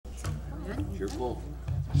It's your fault.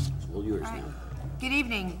 It's all yours now. Good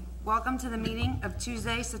evening. Welcome to the meeting of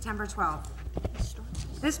Tuesday, September 12th.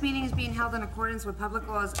 This meeting is being held in accordance with Public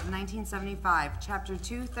Laws of 1975. Chapter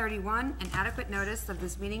 231, an adequate notice of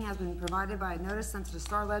this meeting has been provided by a notice sent to the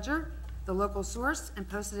Star Ledger, the local source, and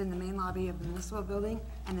posted in the main lobby of the municipal building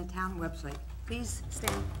and the town website. Please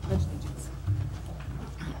stand, pledge allegiance.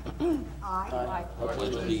 I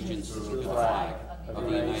pledge allegiance to the flag of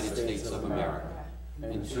the United States of America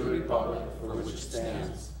and to the republic for which it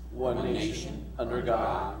stands, one nation, under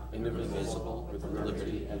God, indivisible, with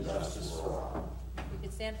liberty and justice for all. We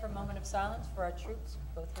could stand for a moment of silence for our troops,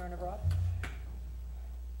 both here and abroad.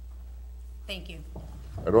 Thank you.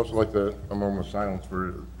 I'd also like a moment of silence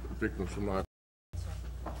for victims from 9/11.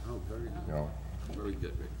 Oh, very good. You know, Very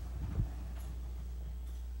good, Rick.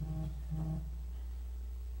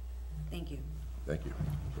 Thank you. thank you.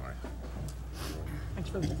 Sorry.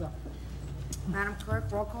 Madam Clerk,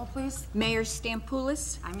 roll call, please. Mayor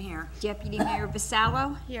Stampoulis. I'm here. Deputy Mayor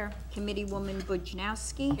Vasallo. Here. Committeewoman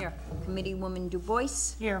Budzinowski. Here. Committeewoman Du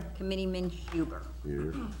Bois. Here. Committeeman Huber.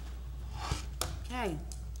 Here. Okay.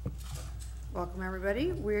 Welcome,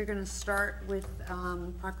 everybody. We're going to start with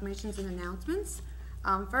proclamations and announcements.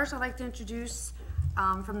 First, I'd like to introduce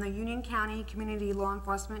from the Union County Community Law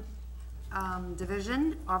Enforcement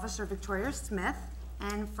Division, Officer Victoria Smith,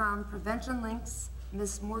 and from Prevention Links,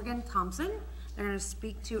 Ms. Morgan Thompson. They're going to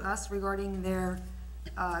speak to us regarding their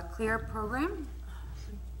CLEAR program.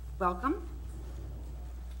 Welcome.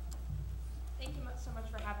 Thank you so much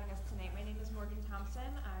for having us tonight. My name is Morgan Thompson.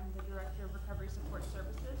 I'm the Director of Recovery Support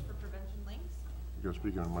Services for Prevention Links. You gotta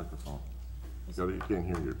speak on the microphone. You can't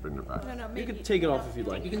hear you in the back. You can take it off if you'd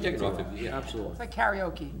like. You can take it off if you, yeah, Absolutely. It's like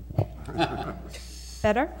karaoke.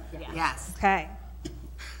 Better? Yes. Okay.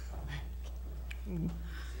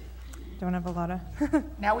 Don't have a lot of...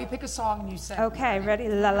 Now we pick a song and you sing. Okay, ready?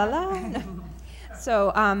 La la la.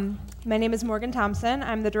 So, my name is Morgan Thompson.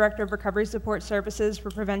 I'm the Director of Recovery Support Services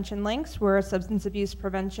for Prevention Links. We're a substance abuse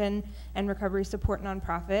prevention and recovery support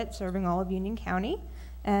nonprofit serving all of Union County.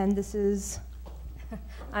 And this is...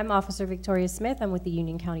 I'm Officer Victoria Smith. I'm with the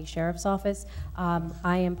Union County Sheriff's Office.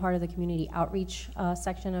 I am part of the community outreach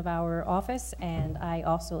section of our office, and I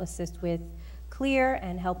also assist with CLEAR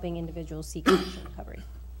and helping individuals seek addiction recovery.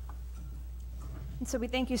 And so we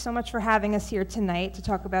thank you so much for having us here tonight to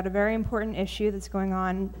talk about a very important issue that's going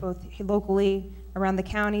on both locally around the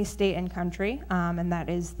county, state, and country, and that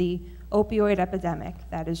is the opioid epidemic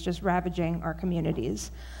that is just ravaging our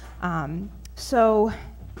communities. So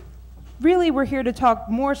really we're here to talk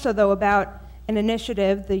more so though about an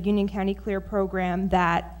initiative, the Union County CLEAR program,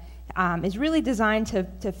 that is really designed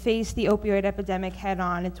to face the opioid epidemic head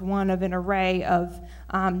on. It's one of an array of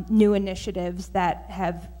new initiatives that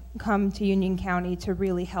have come to Union County to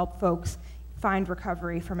really help folks find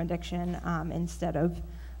recovery from addiction instead of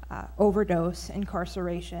overdose,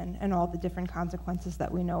 incarceration, and all the different consequences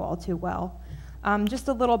that we know all too well. Just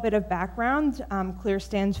a little bit of background. CLEAR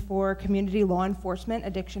stands for Community Law Enforcement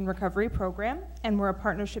Addiction Recovery Program, and we're a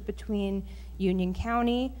partnership between Union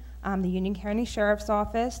County, the Union County Sheriff's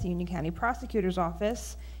Office, the Union County Prosecutor's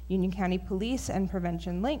Office, Union County Police, and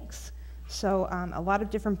Prevention Links. So a lot of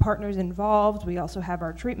different partners involved. We also have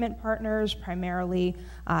our treatment partners, primarily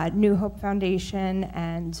New Hope Foundation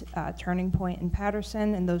and Turning Point in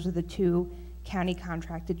Patterson, and those are the two county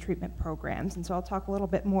contracted treatment programs. And so I'll talk a little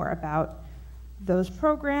bit more about those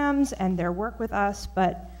programs and their work with us,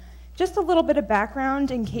 but just a little bit of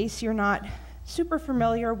background in case you're not super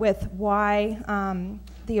familiar with why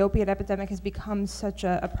the opiate epidemic has become such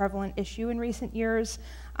a prevalent issue in recent years.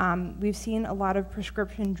 We've seen a lot of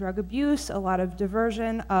prescription drug abuse, a lot of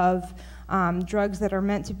diversion of drugs that are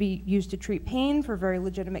meant to be used to treat pain for very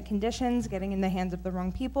legitimate conditions, getting in the hands of the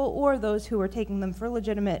wrong people, or those who are taking them for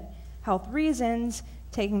legitimate health reasons,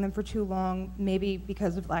 taking them for too long, maybe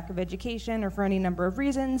because of lack of education or for any number of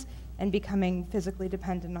reasons, and becoming physically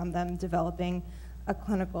dependent on them, developing a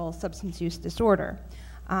clinical substance use disorder.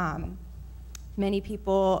 Many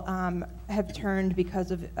people have turned because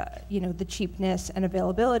of the cheapness and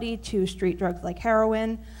availability to street drugs like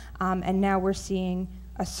heroin, and now we're seeing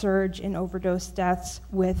a surge in overdose deaths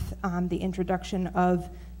with the introduction of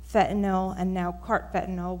fentanyl and now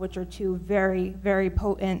carfentanil, which are two very, very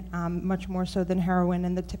potent, much more so than heroin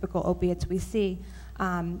and the typical opiates we see,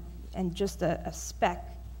 and just a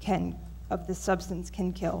speck of the substance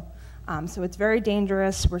can kill. So it's very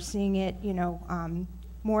dangerous. We're seeing it,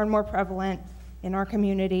 more and more prevalent in our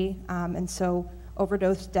community, and so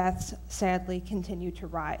overdose deaths sadly continue to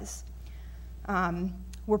rise.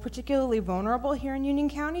 We're particularly vulnerable here in Union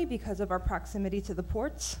County because of our proximity to the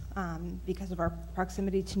ports, because of our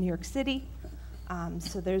proximity to New York City,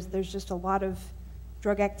 So there's just a lot of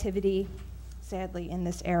drug activity, sadly, in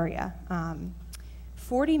this area.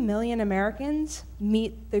 40 million Americans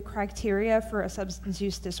meet the criteria for a substance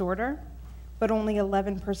use disorder, but only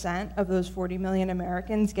 11% of those 40 million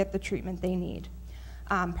Americans get the treatment they need.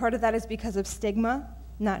 Part of that is because of stigma,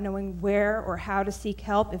 not knowing where or how to seek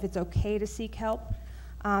help, if it's okay to seek help.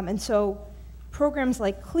 And so programs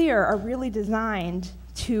like CLEAR are really designed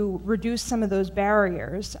to reduce some of those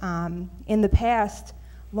barriers. In the past,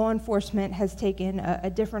 law enforcement has taken a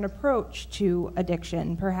different approach to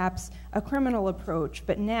addiction, perhaps a criminal approach,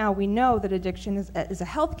 but now we know that addiction is a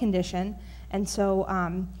health condition, and so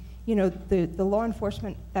you know, the law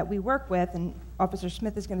enforcement that we work with, and Officer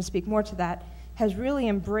Smith is going to speak more to that, has really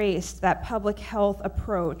embraced that public health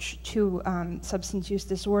approach to substance use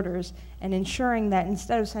disorders and ensuring that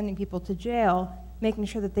instead of sending people to jail, making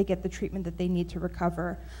sure that they get the treatment that they need to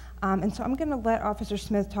recover. And so I'm going to let Officer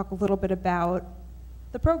Smith talk a little bit about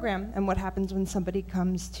the program and what happens when somebody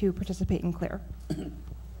comes to participate in CLEAR.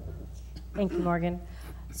 Thank you, Morgan.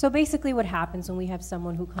 So basically what happens when we have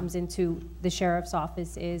someone who comes into the sheriff's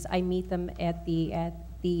office is I meet them at the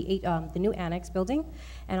new annex building,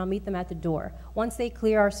 and I'll meet them at the door. Once they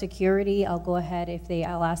clear our security, I'll go ahead,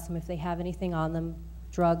 I'll ask them if they have anything on them,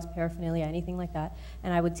 drugs, paraphernalia, anything like that,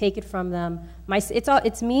 and I would take it from them.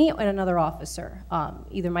 It's me and another officer,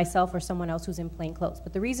 either myself or someone else who's in plain clothes.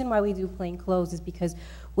 But the reason why we do plain clothes is because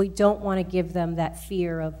we don't want to give them that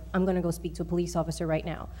fear of, I'm going to go speak to a police officer right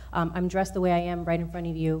now. I'm dressed the way I am right in front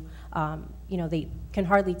of you. You know, they can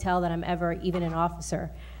hardly tell that I'm ever even an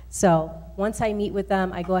officer. So once I meet with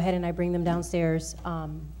them, I go ahead and I bring them downstairs,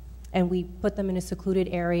 and we put them in a secluded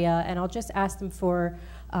area, and I'll just ask them for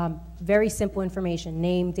very simple information: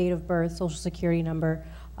 name, date of birth, social security number,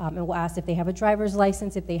 and we'll ask if they have a driver's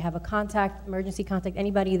license, if they have a contact, emergency contact,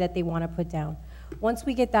 anybody that they want to put down. Once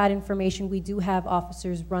we get that information, we do have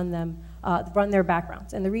officers run their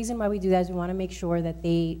backgrounds. And the reason why we do that is we want to make sure that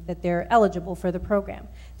they're eligible for the program.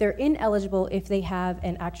 They're ineligible if they have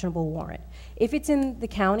an actionable warrant. If it's in the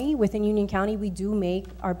county, within Union County, we do make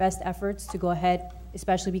our best efforts to go ahead,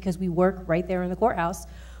 especially because we work right there in the courthouse.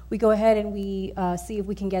 We go ahead and we see if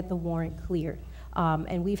we can get the warrant cleared.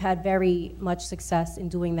 And we've had very much success in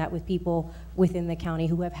doing that with people within the county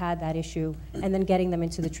who have had that issue, and then getting them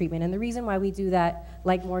into the treatment. And the reason why we do that,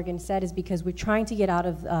 like Morgan said, is because we're trying to get out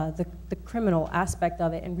of the criminal aspect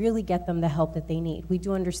of it and really get them the help that they need. We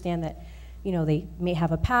do understand that, you know, they may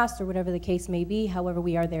have a past or whatever the case may be. However,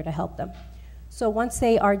 we are there to help them. So once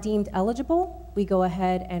they are deemed eligible, we go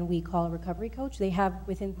ahead and we call a recovery coach. They have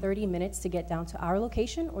within 30 minutes to get down to our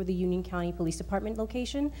location or the Union County Police Department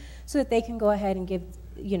location so that they can go ahead and give,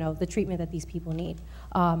 you know, the treatment that these people need.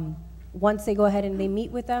 Once they go ahead and they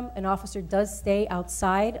meet with them, an officer does stay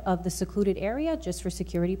outside of the secluded area just for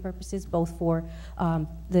security purposes, both for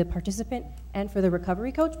the participant and for the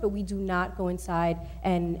recovery coach, but we do not go inside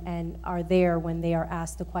and are there when they are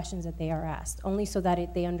asked the questions that they are asked, only so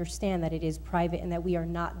that they understand that it is private and that we are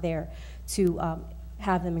not there to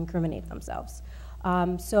have them incriminate themselves.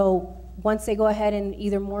 So once they go ahead and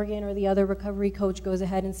either Morgan or the other recovery coach goes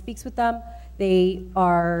ahead and speaks with them, they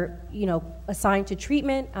are, you know, assigned to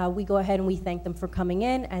treatment. We go ahead and we thank them for coming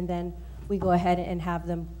in, and then we go ahead and have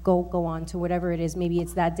them go on to whatever it is. Maybe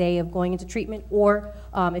it's that day of going into treatment, or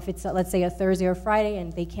if it's, let's say, a Thursday or Friday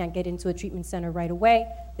and they can't get into a treatment center right away,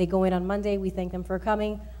 they go in on Monday. We thank them for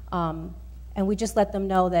coming, and we just let them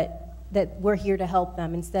know that we're here to help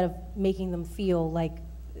them instead of making them feel like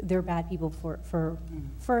they're bad people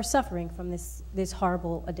for suffering from this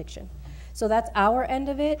horrible addiction. So that's our end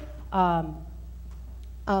of it.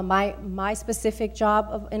 My specific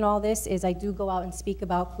job in all this is I do go out and speak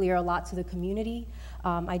about CLEAR a lot to the community.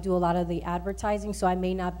 I do a lot of the advertising, so I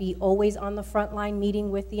may not be always on the front line meeting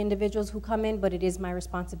with the individuals who come in, but it is my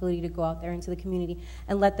responsibility to go out there into the community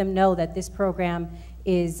and let them know that this program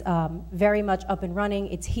is very much up and running.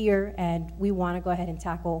 It's here, and we want to go ahead and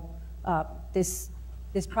tackle this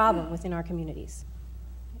problem within our communities.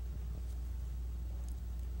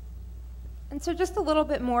 And so just a little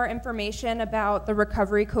bit more information about the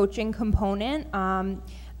recovery coaching component.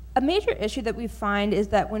 A major issue that we find is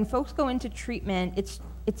that when folks go into treatment,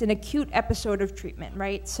 it's an acute episode of treatment,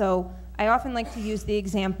 right? So I often like to use the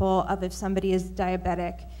example of if somebody is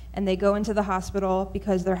diabetic and they go into the hospital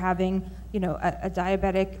because they're having, you know, a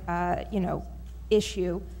diabetic, you know,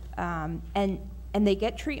 issue, and they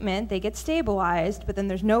get treatment, they get stabilized, but then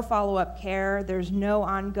there's no follow-up care, there's no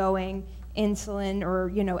ongoing insulin or,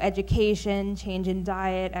 you know, education, change in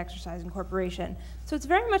diet, exercise incorporation. So it's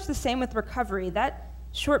very much the same with recovery. That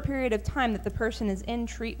short period of time that the person is in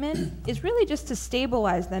treatment is really just to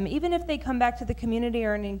stabilize them. Even if they come back to the community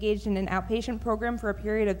or are engaged in an outpatient program for a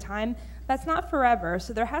period of time, that's not forever.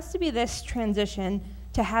 So there has to be this transition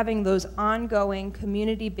to having those ongoing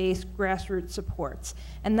community-based grassroots supports.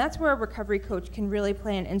 And that's where a recovery coach can really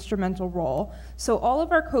play an instrumental role. So all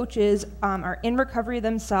of our coaches are in recovery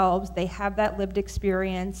themselves, they have that lived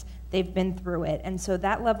experience, they've been through it. And so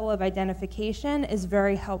that level of identification is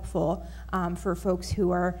very helpful for folks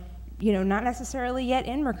who are not necessarily yet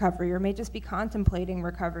in recovery or may just be contemplating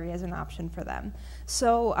recovery as an option for them.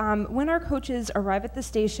 So when our coaches arrive at the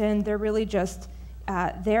station, they're really just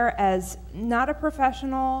there as not a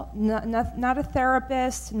professional, not a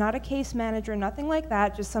therapist, not a case manager, nothing like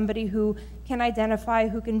that, just somebody who can identify,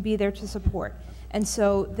 who can be there to support. And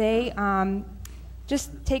so they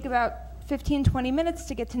just take about 15, 20 minutes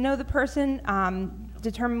to get to know the person,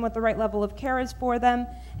 determine what the right level of care is for them,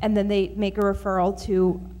 and then they make a referral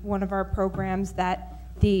to one of our programs that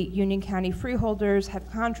the Union County freeholders have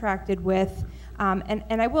contracted with.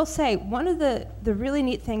 And I will say, one of the really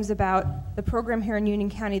neat things about the program here in Union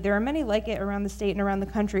County, there are many like it around the state and around the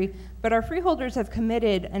country, but our freeholders have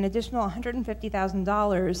committed an additional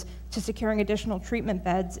 $150,000 to securing additional treatment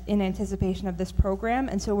beds in anticipation of this program.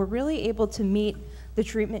 And so we're really able to meet the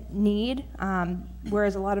treatment need,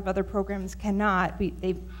 whereas a lot of other programs cannot.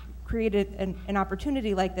 They've created an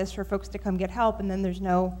opportunity like this for folks to come get help, and then there's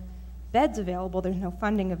no beds available, there's no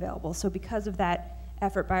funding available. So because of that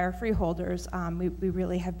effort by our freeholders, we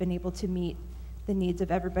really have been able to meet the needs of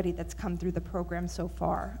everybody that's come through the program so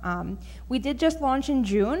far. We did just launch in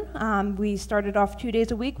June. We started off 2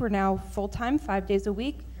 days a week. We're now full-time, 5 days a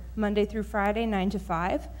week, Monday through Friday, 9 to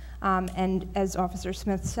 5. And as Officer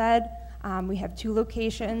Smith said, we have 2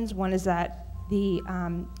 locations. One is at the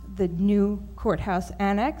new courthouse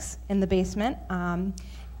annex in the basement,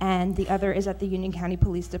 and the other is at the Union County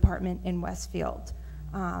Police Department in Westfield.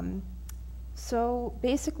 So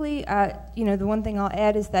basically, the one thing I'll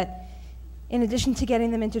add is that in addition to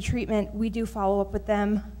getting them into treatment, we do follow up with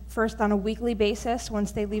them first on a weekly basis.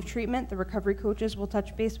 Once they leave treatment, the recovery coaches will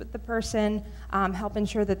touch base with the person, help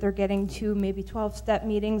ensure that they're getting to maybe 12-step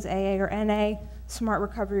meetings, AA or NA, Smart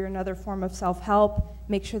Recovery or another form of self-help,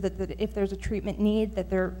 make sure that if there's a treatment need, that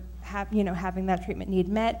they're having that treatment need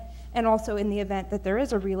met, and also in the event that there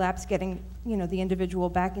is a relapse, getting the individual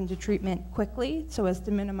back into treatment quickly so as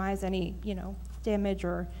to minimize any damage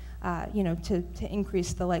or to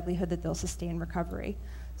increase the likelihood that they'll sustain recovery.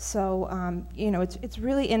 So it's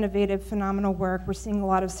really innovative, phenomenal work. We're seeing a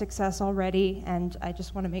lot of success already, and I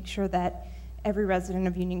just want to make sure that every resident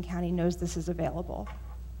of Union County knows this is available.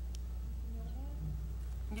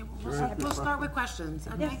 Yeah, we'll start with questions.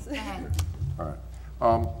 Okay, Yes. go ahead. All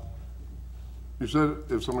right. You said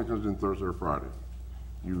if someone comes in Thursday or Friday,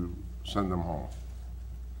 you send them home.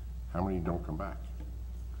 How many don't come back?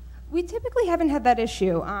 We typically haven't had that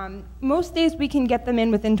issue. Most days we can get them in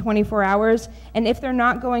within 24 hours, and if they're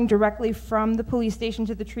not going directly from the police station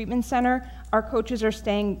to the treatment center, our coaches are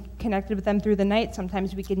staying connected with them through the night.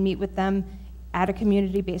 Sometimes we can meet with them at a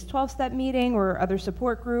community-based 12-step meeting or other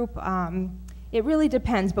support group. It really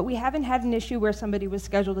depends, but we haven't had an issue where somebody was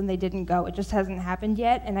scheduled and they didn't go. It just hasn't happened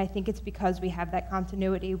yet, and I think it's because we have that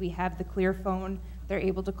continuity. We have the clear phone. They're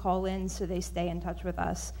able to call in, so they stay in touch with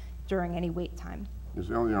us during any wait time. Because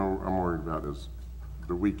the only thing I'm worried about is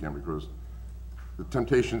the weekend, because the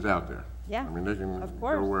temptation's out there. Yeah, I mean, they can of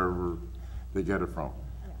course. go wherever they get it from.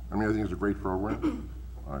 Yeah. I mean, I think it's a great program.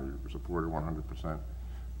 I support it 100%.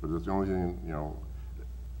 But that's the only thing,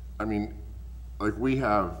 I mean, like we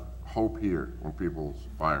have hope here when people's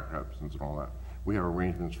fire absence and all that. We have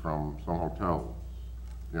arrangements from some hotels,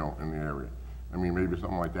 in the area. I mean, maybe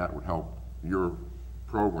something like that would help your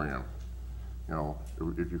program,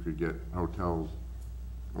 if you could get hotels,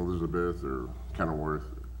 Elizabeth or Kenilworth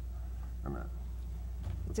and that.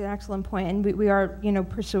 It's an excellent point, and we are,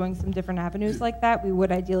 pursuing some different avenues like that. We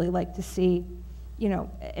would ideally like to see,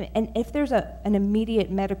 and if there's an immediate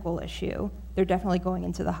medical issue, they're definitely going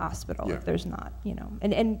into the hospital. Yeah. If there's not,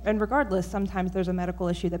 and regardless, sometimes there's a medical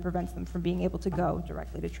issue that prevents them from being able to go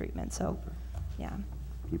directly to treatment. So, yeah.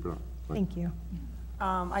 Keep it up. Thank you.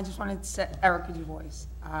 I just wanted to say, Erica DuBois.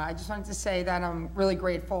 I just wanted to say that I'm really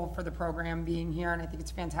grateful for the program being here, and I think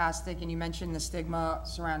it's fantastic. And you mentioned the stigma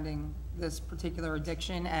surrounding this particular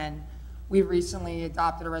addiction, and we've recently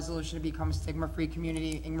adopted a resolution to become a stigma-free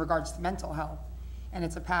community in regards to mental health. And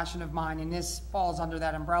it's a passion of mine, and this falls under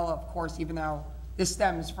that umbrella, of course, even though this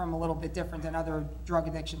stems from a little bit different than other drug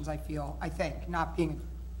addictions, I think, not being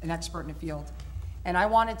an expert in the field. And I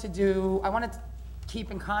wanted to keep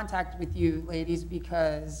in contact with you ladies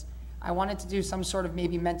because I wanted to do some sort of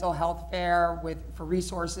maybe mental health fair for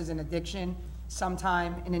resources and addiction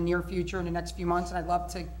sometime in the near future, in the next few months, and I'd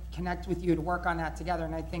love to connect with you to work on that together,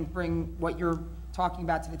 and I think bring what you're talking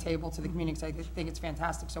about to the table, to the community, because I think it's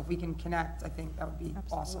fantastic. So if we can connect, I think that would be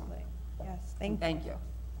awesome. Absolutely. Yes, Thank you.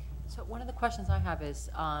 So one of the questions I have is,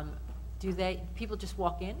 people just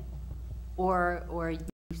walk in? Or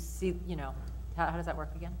you see, how does that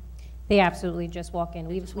work again? They absolutely just walk in.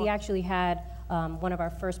 We actually had one of our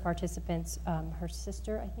first participants, her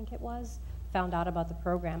sister, I think it was, found out about the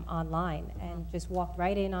program online and just walked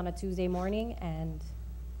right in on a Tuesday morning, and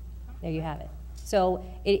there you have it. So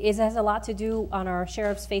it has a lot to do on our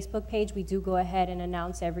Sheriff's Facebook page. We do go ahead and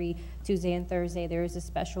announce every Tuesday and Thursday. There is a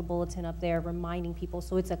special bulletin up there reminding people.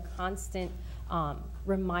 So it's a constant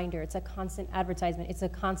reminder. It's a constant advertisement. It's a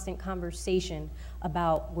constant conversation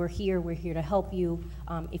about we're here to help you.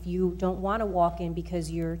 If you don't want to walk in because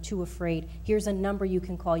you're too afraid, here's a number you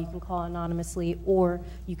can call. You can call anonymously, or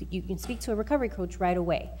you can speak to a recovery coach right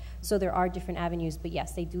away. So there are different avenues, but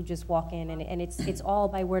yes, they do just walk in, and it's all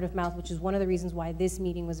by word of mouth, which is one of the reasons why this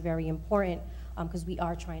meeting was very important, because we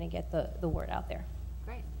are trying to get the word out there.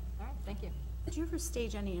 Great. All right. Thank you. Do you ever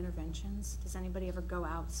stage any interventions? Does anybody ever go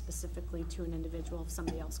out specifically to an individual if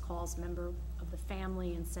somebody else calls a member of the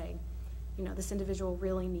family and say, this individual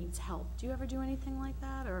really needs help? Do you ever do anything like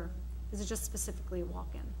that, or is it just specifically a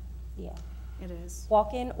walk-in? Yeah. It is.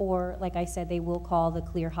 Walk-in, or like I said, they will call the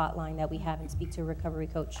Clear hotline that we have and speak to a recovery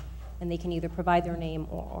coach, and they can either provide their name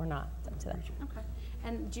or not. It's up to them. Okay.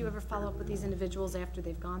 And do you ever follow up with these individuals after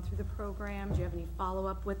they've gone through the program? Do you have any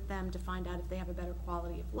follow-up with them to find out if they have a better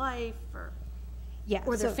quality of life, or? Yeah,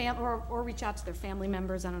 or their or reach out to their family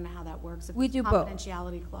members? I don't know how that works. If we do both.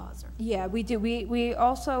 Confidentiality clause. Or. Yeah, we do. We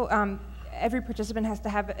also, every participant has to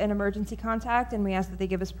have an emergency contact, and we ask that they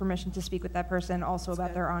give us permission to speak with that person also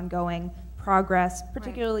about their ongoing progress,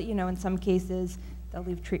 particularly, in some cases, they'll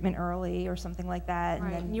leave treatment early or something like that.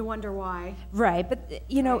 Right, and you wonder why. Right, but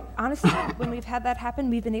honestly, when we've had that happen,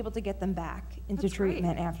 we've been able to get them back into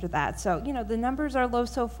treatment after that. So, the numbers are low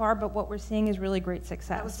so far, but what we're seeing is really great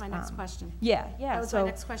success. That was my next question. Yeah. That was my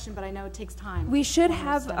next question, but I know it takes time. We should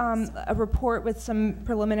have a report with some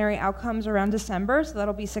preliminary outcomes around December, so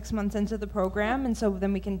that'll be 6 months into the program, and so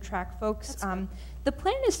then we can track folks. The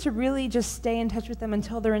plan is to really just stay in touch with them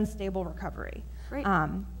until they're in stable recovery. Great.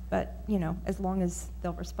 But, as long as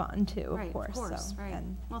they'll respond too, of course. So, right.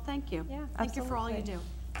 Well, thank you. Yeah, thank you for all you do.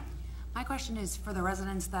 My question is for the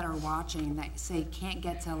residents that are watching that say can't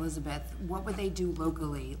get to Elizabeth, what would they do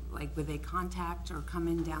locally? Like, would they contact or come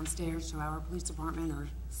in downstairs to our police department or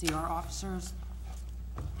see our officers?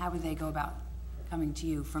 How would they go about coming to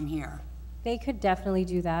you from here? They could definitely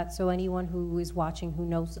do that. So anyone who is watching who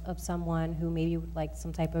knows of someone who maybe would like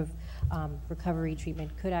some type of recovery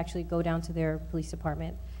treatment could actually go down to their police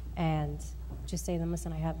department and just say to them,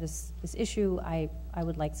 listen, I have this issue, I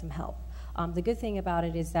would like some help. The good thing about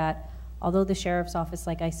it is that although the sheriff's office,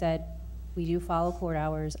 like I said, we do follow court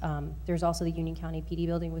hours, there's also the Union County PD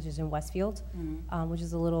building, which is in Westfield, which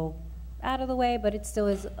is a little out of the way, but it still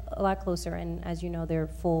is a lot closer, and as you know, they're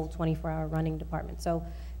full 24-hour running department. So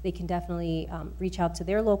they can definitely reach out to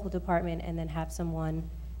their local department and then have someone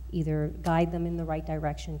either guide them in the right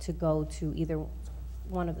direction to go to either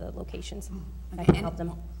one of the locations that can help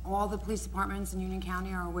them. All the police departments in Union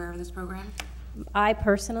County are aware of this program? I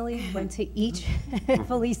personally went to each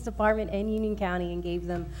police department in Union County and gave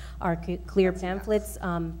them our clear pamphlets.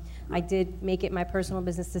 I did make it my personal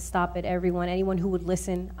business to stop at anyone who would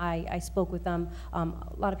listen. I spoke with them. A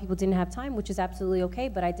lot of people didn't have time, which is absolutely okay,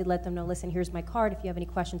 but I did let them know, listen, here's my card. If you have any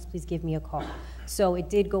questions, please give me a call. So it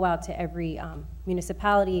did go out to every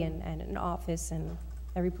municipality and an office and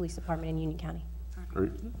every police department in Union County. Are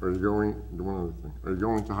you going, one other thing, are you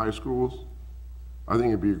going to high schools? I think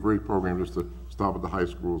it'd be a great program just to stop at the high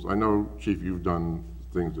schools. I know, Chief, you've done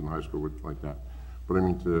things in high school like that, but I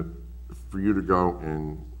mean for you to go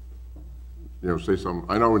and, say something.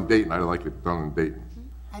 I know in Dayton, I like it done in Dayton.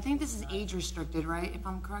 I think this is age restricted, right? If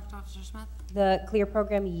I'm correct, Officer Smith? The CLEAR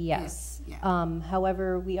program, yes. Yeah.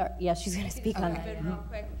 However, she's going to speak on that. Real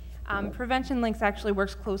quick. Prevention Links actually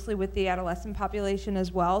works closely with the adolescent population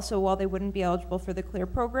as well, so while they wouldn't be eligible for the CLEAR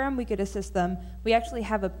program, we could assist them. We actually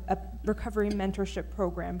have a recovery mentorship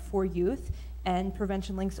program for youth, and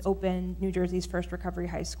Prevention Links opened New Jersey's first recovery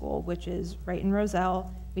high school, which is right in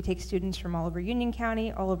Roselle. We take students from all over Union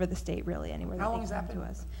County, all over the state, really, anywhere that they come to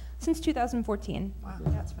us. Since 2014. Wow,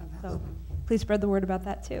 that's fantastic. So please spread the word about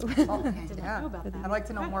that too. Yeah, I'd like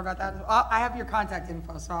to know more about that. I have your contact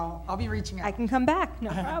info, so I'll be reaching out. I can come back,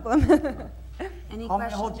 no problem. Any I'll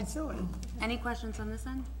questions? hold you to it. Any questions on this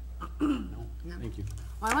end? No. Thank you.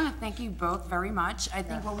 Well, I want to thank you both very much. I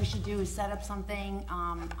think what we should do is set up something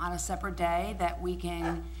on a separate day that we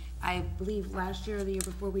can, I believe last year or the year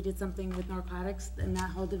before, we did something with narcotics in that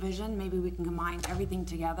whole division. Maybe we can combine everything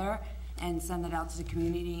together and send it out to the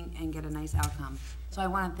community and get a nice outcome. So I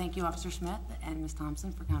want to thank you, Officer Smith and Ms.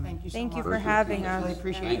 Thompson, for coming. Thank you so much. Thank you for having us. Really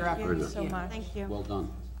appreciate your Thank effort. you so much. Thank you. Well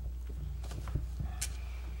done.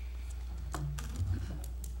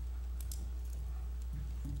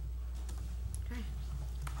 Okay.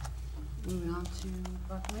 Moving on to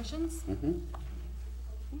proclamations. Okay.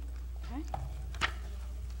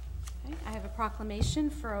 Okay, I have a proclamation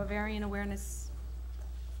for Ovarian Awareness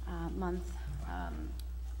Month.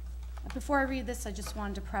 Before I read this, I just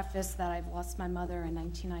wanted to preface that I've lost my mother in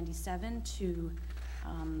 1997 to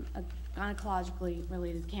a gynecologically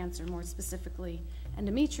related cancer, more specifically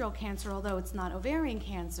endometrial cancer, although it's not ovarian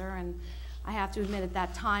cancer. And I have to admit, at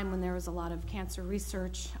that time when there was a lot of cancer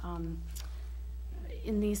research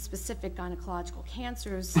in these specific gynecological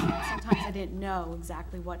cancers, sometimes I didn't know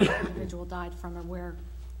exactly what the individual died from or where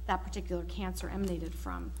that particular cancer emanated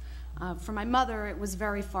from. For my mother, it was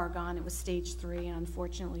very far gone. It was stage 3, and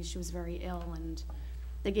unfortunately, she was very ill, and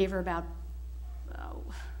they gave her about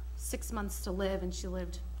 6 months to live, and she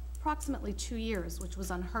lived approximately 2 years, which was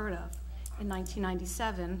unheard of in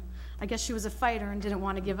 1997. I guess she was a fighter and didn't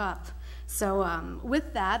want to give up. So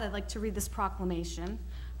with that, I'd like to read this proclamation.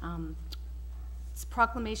 It's a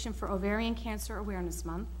proclamation for Ovarian Cancer Awareness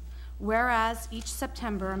Month. Whereas each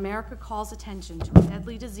September, America calls attention to a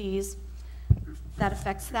deadly disease that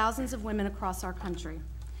affects thousands of women across our country.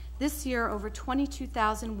 This year, over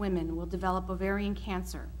 22,000 women will develop ovarian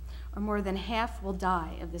cancer, or more than half will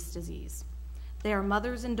die of this disease. They are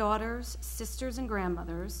mothers and daughters, sisters and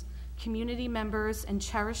grandmothers, community members, and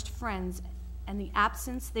cherished friends, and the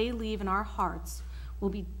absence they leave in our hearts will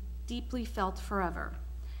be deeply felt forever.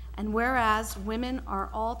 And whereas women are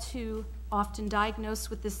all too often diagnosed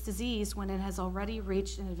with this disease when it has already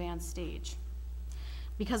reached an advanced stage.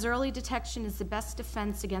 Because early detection is the best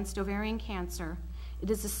defense against ovarian cancer,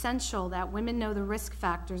 it is essential that women know the risk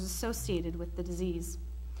factors associated with the disease.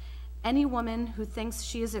 Any woman who thinks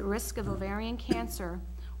she is at risk of ovarian cancer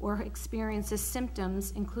or experiences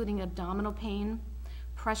symptoms including abdominal pain,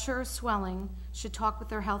 pressure or swelling should talk with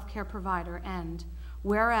their healthcare provider. And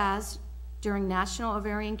whereas during National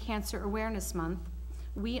Ovarian Cancer Awareness Month,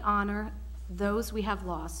 we honor those we have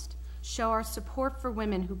lost, show our support for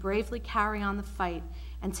women who bravely carry on the fight,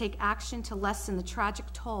 and take action to lessen the tragic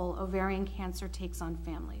toll ovarian cancer takes on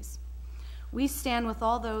families. We stand with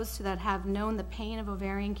all those that have known the pain of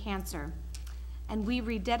ovarian cancer, and we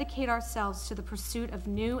rededicate ourselves to the pursuit of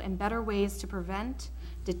new and better ways to prevent,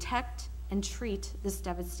 detect, and treat this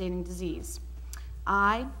devastating disease.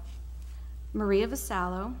 I, Maria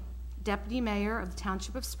Vasallo, Deputy Mayor of the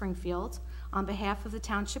Township of Springfield, on behalf of the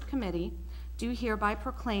Township Committee, do hereby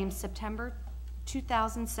proclaim September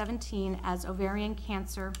 2017 as Ovarian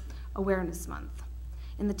Cancer Awareness Month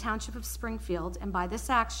in the Township of Springfield, and by this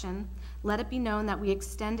action, let it be known that we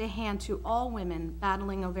extend a hand to all women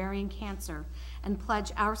battling ovarian cancer and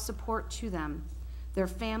pledge our support to them, their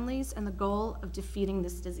families, and the goal of defeating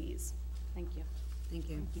this disease. Thank you. Thank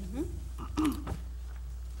you.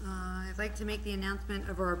 I'd like to make the announcement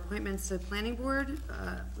of our appointments to the Planning Board.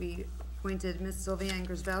 We appointed Ms. Sylviane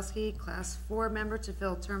Grzybowski, Class 4 member, to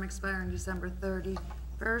fill term expiring December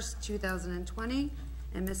 31st, 2020,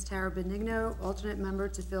 and Ms. Tara Benigno, alternate member,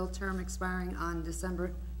 to fill term expiring on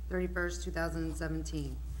December 31st,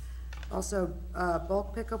 2017. Also,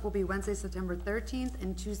 bulk pickup will be Wednesday, September 13th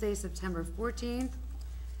and Tuesday, September 14th.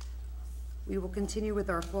 We will continue with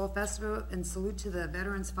our Fall Festival and salute to the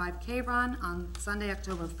Veterans 5K run on Sunday,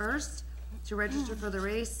 October 1st. To register for the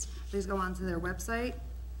race, please go onto their website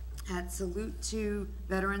at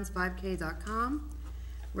salute2veterans5k.com.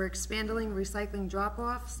 We're expanding recycling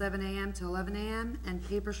drop-off 7 a.m. to 11 a.m. and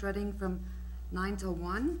paper shredding from 9 till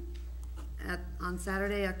 1 on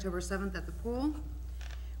Saturday, October 7th at the pool.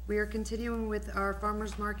 We are continuing with our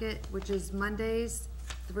farmers market, which is Mondays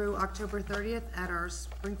through October 30th at our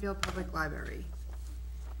Springfield Public Library.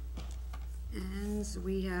 And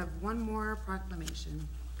we have one more proclamation.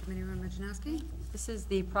 Committeeman Janowski? This is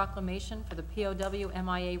the proclamation for the POW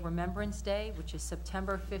MIA Remembrance Day, which is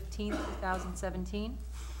September 15th, 2017.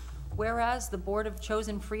 Whereas the Board of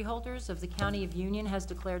Chosen Freeholders of the County of Union has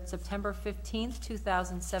declared September 15th,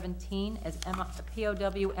 2017 as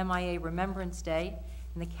POW MIA Remembrance Day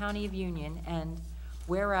in the County of Union, and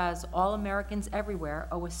whereas all Americans everywhere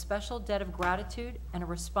owe a special debt of gratitude and a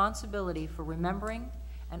responsibility for remembering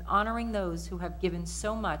and honoring those who have given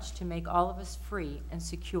so much to make all of us free and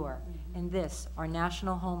secure in this, our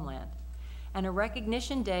national homeland. and a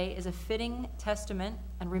recognition day is a fitting testament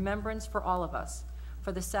and remembrance for all of us,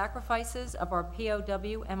 for the sacrifices of our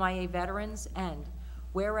POW MIA veterans, and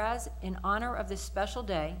whereas in honor of this special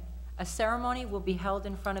day, a ceremony will be held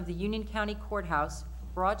in front of the Union County Courthouse,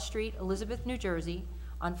 Broad Street, Elizabeth, New Jersey,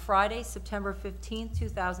 on Friday, September 15,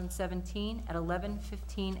 2017, at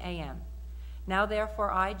 11:15 a.m. Now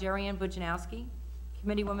therefore, I, Jerry Ann Bujanowski,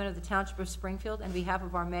 Committeewoman of the Township of Springfield, on behalf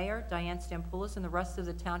of our Mayor, Diane Stampoulos, and the rest of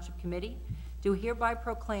the Township Committee, do hereby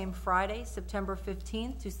proclaim Friday, September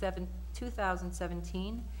 15,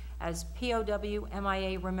 2017, as POW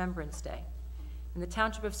MIA Remembrance Day in the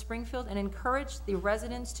Township of Springfield, and encourage the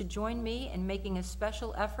residents to join me in making a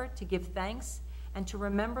special effort to give thanks and to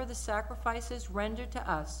remember the sacrifices rendered to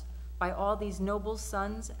us by all these noble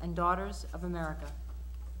sons and daughters of America.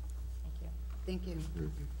 Thank you. Thank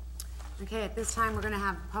you. Okay, at this time, we're going to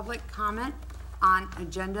have public comment on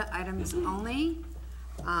agenda items only.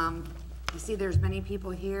 You see there's many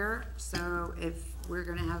people here, so if we're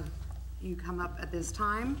going to have you come up at this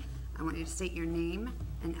time, I want you to state your name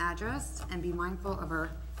and address and be mindful of our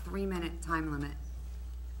 3-minute time limit.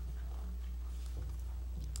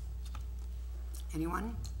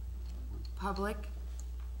 Anyone? Public?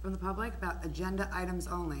 From the public about agenda items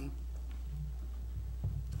only?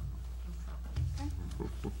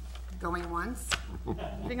 Going once?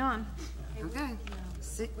 Moving on. Okay.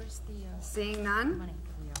 Seeing none,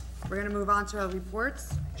 we're going to move on to our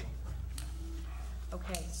reports.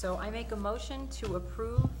 Okay, so I make a motion to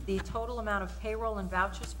approve the total amount of payroll and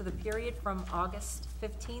vouchers for the period from August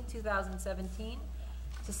 15, 2017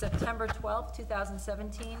 to September 12,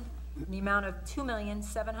 2017, in the amount of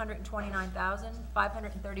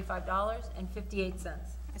 $2,729,535.58.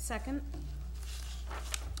 A second?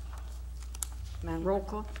 Roll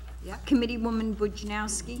call. Yep. Committeewoman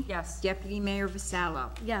Bujanowski. Yes. Deputy Mayor Vasallo.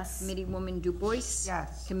 Yes. Committeewoman Du Bois.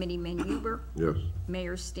 Yes. Committeeman Huber. Yes.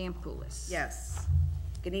 Mayor Stampoulos. Yes.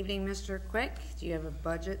 Good evening, Mr. Quick. Do you have a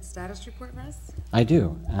budget status report for us? I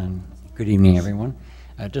do. Good evening, everyone.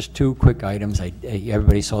 Just 2 quick items.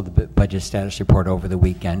 Everybody saw the budget status report over the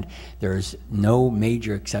weekend. There's no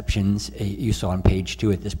major exceptions you saw on page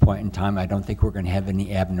 2 at this point in time. I don't think we're going to have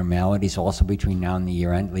any abnormalities also between now and the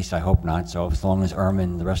year end. At least I hope not. So as long as Irma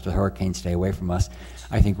and the rest of the hurricanes stay away from us,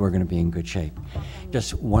 I think we're going to be in good shape.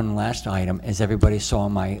 Just one last item. As everybody saw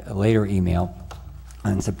in my later email,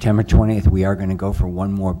 on September 20th, we are going to go for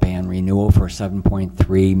one more ban renewal for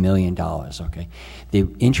 $7.3 million, okay? The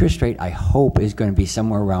interest rate, I hope, is going to be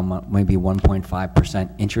somewhere around maybe 1.5%.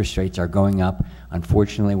 Interest rates are going up.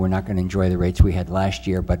 Unfortunately, we're not going to enjoy the rates we had last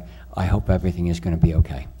year, but I hope everything is going to be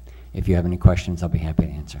okay. If you have any questions, I'll be happy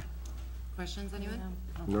to answer. Questions, anyone?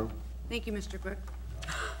 No? Thank you, Mr. Cook.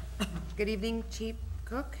 Good evening, Chief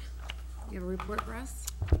Cook. You have a report for us?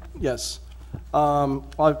 Yes.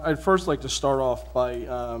 I'd first like to start off by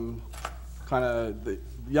kind of the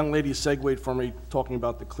young lady segued for me talking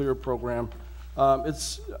about the CLEAR program.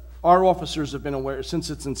 Our officers have been aware since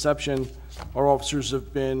its inception. Our officers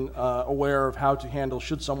have been aware of how to handle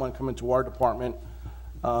should someone come into our department.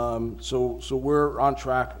 So we're on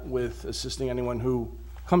track with assisting anyone who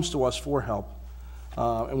comes to us for help,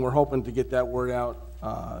 and we're hoping to get that word out.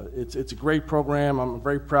 It's a great program. I'm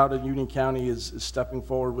very proud that Union County is stepping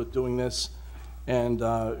forward with doing this. And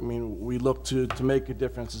I mean, we look to make a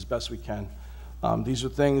difference as best we can. These are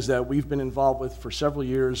things that we've been involved with for several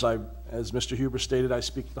years. As Mr. Huber stated, I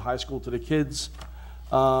speak at the high school to the kids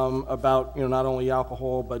about not only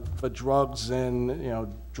alcohol but drugs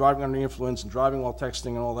and driving under the influence and driving while texting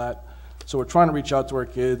and all that. So we're trying to reach out to our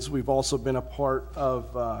kids. We've also been a part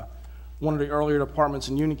of one of the earlier departments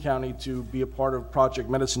in Union County to be a part of Project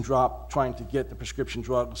Medicine Drop, trying to get the prescription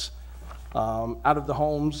drugs out of the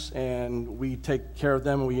homes, and we take care of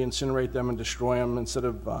them, and we incinerate them and destroy them instead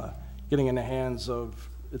of getting in the hands of,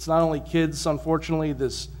 it's not only kids, unfortunately,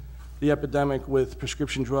 the epidemic with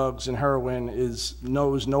prescription drugs and heroin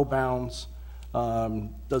knows no bounds,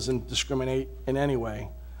 doesn't discriminate in any way.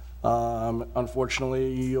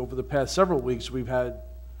 Unfortunately, over the past several weeks, we've had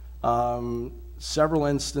several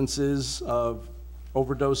instances of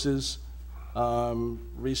overdoses.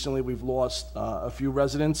 Recently, we've lost a few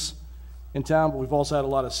residents in town, but we've also had a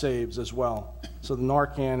lot of saves as well. So the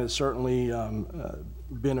Narcan has certainly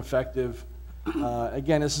been effective.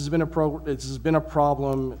 Again, this has been a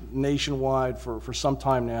problem nationwide for some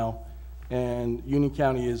time now, and Union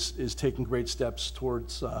County is taking great steps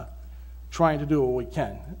towards trying to do what we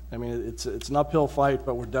can. I mean, it's an uphill fight,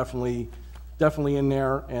 but we're definitely in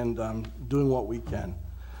there and doing what we can.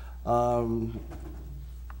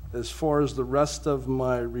 As far as the rest of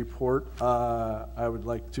my report, I would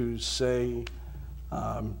like to say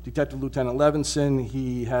Detective Lieutenant Levinson,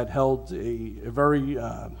 he had held a very,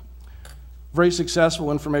 very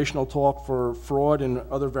successful informational talk for fraud and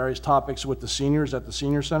other various topics with the seniors at the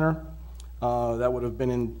senior center. That would have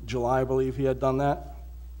been in July, I believe he had done that.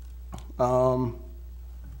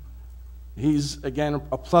 He's, again,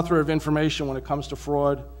 a plethora of information when it comes to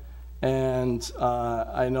fraud, and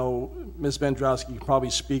I know Ms. Vendrowski can probably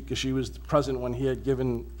speak because she was present when he had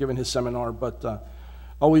given his seminar, but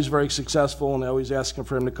always very successful, and always asking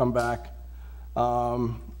for him to come back.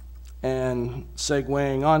 And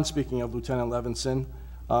segueing on, speaking of Lieutenant Levinson,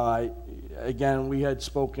 again, we had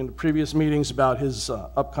spoken in previous meetings about his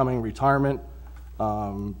upcoming retirement,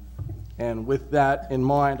 and with that in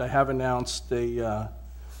mind, I have announced an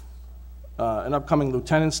upcoming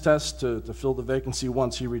lieutenant's test to fill the vacancy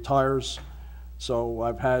once he retires. So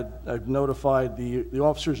I've notified the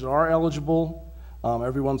officers that are eligible.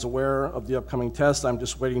 Everyone's aware of the upcoming test. I'm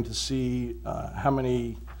just waiting to see how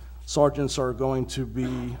many sergeants are going to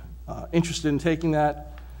be interested in taking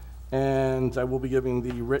that, and I will be giving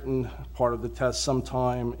the written part of the test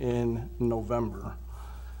sometime in November.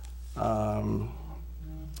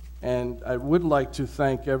 And I would like to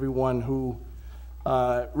thank everyone who,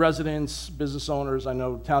 residents, business owners, I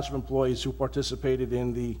know township employees who participated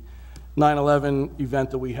in the 9/11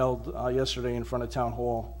 event that we held yesterday in front of Town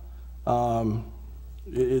Hall.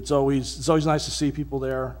 It's always nice to see people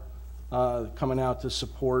there coming out to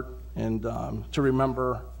support and to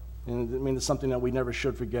remember. And I mean, it's something that we never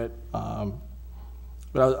should forget.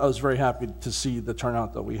 But I was very happy to see the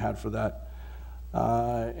turnout that we had for that.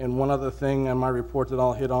 And one other thing on my report that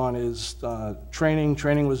I'll hit on is training.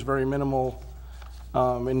 Training was very minimal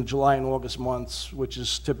in July and August months, which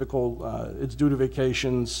is typical. It's due to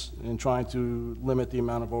vacations and trying to limit the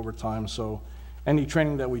amount of overtime. So any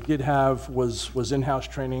training that we did have was in-house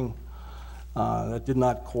training. That did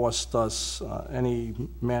not cost us any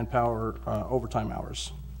manpower overtime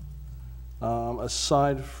hours.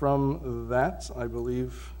 Aside from that, I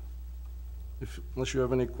believe, unless you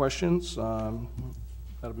have any questions,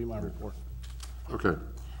 that'll be my report. Okay.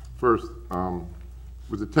 First,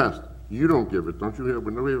 with the test, you don't give it, don't you?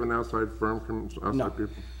 Whenever we have an outside firm come, outside No.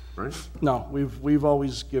 people, right? No, we've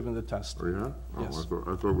always given the test. Oh, yeah? Oh, Yes.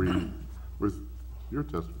 I thought we, with your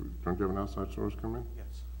test, don't you have an outside source come in? Yes.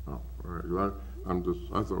 Oh, all right.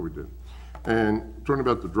 I thought we did. And talking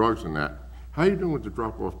about the drugs and that, how are you doing with the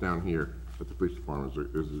drop-off down here at the police department? Are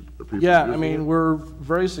people Yeah, I using mean, it? we're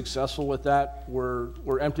very successful with that.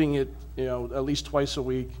 We're emptying it, at least twice a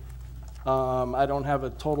week. I don't have a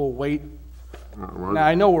total weight. Well, Now,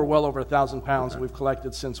 I know we're well over 1,000 pounds we've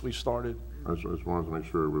collected since we started. I just wanted to make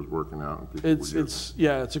sure it was working out. And people were using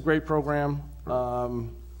it. It's a great program.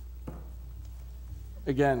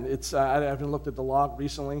 Again, I haven't looked at the log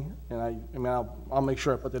recently, and I'll make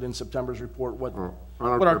sure I put that in September's report, what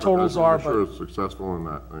our totals are. I'm sure it's successful in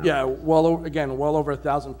that. Yeah, well over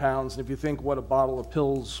 1,000 pounds. And if you think what a bottle of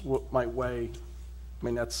pills might weigh, I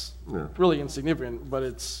mean, that's really insignificant, but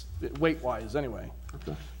it's weight-wise anyway.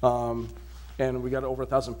 Okay. And we got over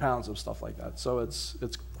 1,000 pounds of stuff like that, so it's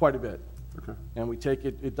quite a bit. Okay. And we take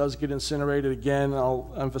it, it does get incinerated again.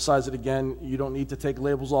 I'll emphasize it again. You don't need to take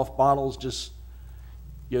labels off bottles, just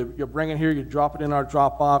you bring it here, you drop it in our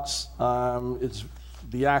drop box.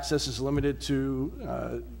 The access is limited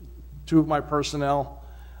to 2 of my personnel.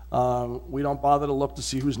 We don't bother to look to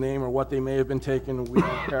see whose name or what they may have been taken. We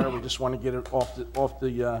don't care. We just want to get it off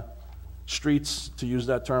the streets, to use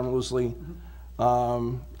that term loosely.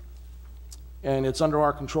 And it's under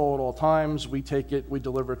our control at all times. We take it, we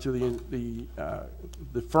deliver it to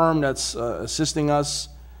the firm that's assisting us,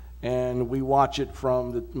 and we watch it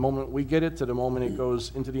from the moment we get it to the moment it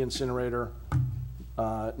goes into the incinerator.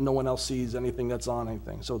 No one else sees anything that's on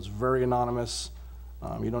anything, so it's very anonymous.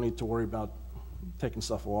 You don't need to worry about taking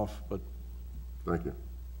stuff off, but Thank you.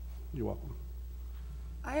 You're welcome.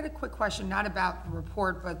 I had a quick question, not about the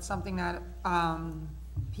report, but something that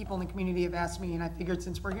people in the community have asked me, and I figured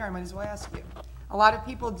since we're here, I might as well ask you. A lot of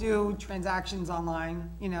people do transactions online,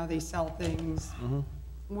 they sell things,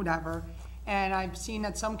 whatever. And I've seen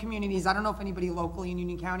that some communities, I don't know if anybody locally in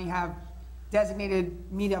Union County, have designated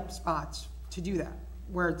meetup spots to do that,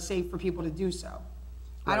 where it's safe for people to do so.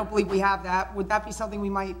 I don't believe we have that. Would that be something we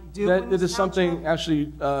might do? That is something, actually,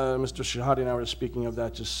 Mr. Shahadi and I were speaking of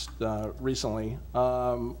that just recently.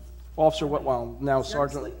 Officer, now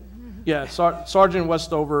Sergeant, Sergeant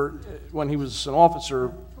Westover, when he was an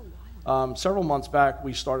officer, several months back,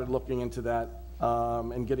 we started looking into that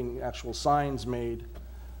and getting actual signs made.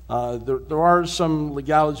 There are some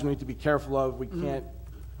legalities we need to be careful of. We can't,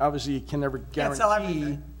 obviously, you can never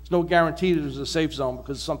guarantee there's no guarantee that there's a safe zone,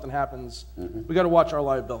 because if something happens, we got to watch our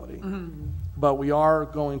liability. But we are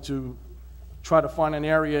going to try to find an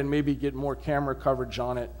area and maybe get more camera coverage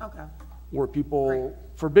on it, Okay. where people,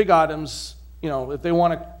 for big items, you know, if they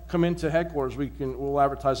want to come into headquarters, we'll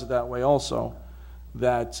advertise it that way also.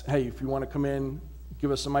 That, hey, if you want to come in,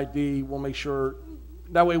 give us some ID, we'll make sure,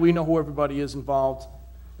 that way we know who everybody is involved.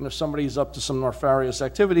 And if somebody's up to some nefarious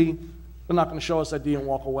activity, they're not going to show us ID and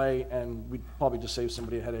walk away, and we'd probably just save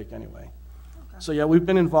somebody a headache anyway. So yeah, we've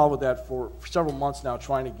been involved with that for several months now,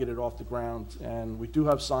 trying to get it off the ground. And we do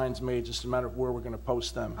have signs made, just a matter of where we're going to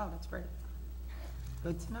post them. Oh, that's great.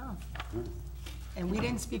 Good to know. And we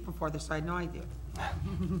didn't speak before this, so I had no idea.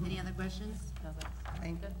 Any other questions?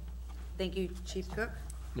 Thank you. Thank you, Chief Cook.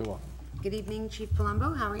 You're welcome. Good evening, Chief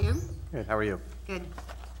Palumbo. How are you? Good, how are you? Good.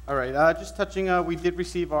 All right, just touching, we did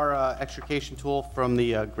receive our extrication tool from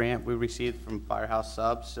the grant we received from Firehouse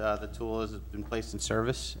Subs. The tool has been placed in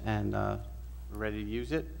service, and we're ready to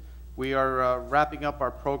use it. We are wrapping up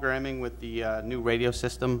our programming with the new radio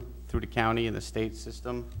system through the county and the state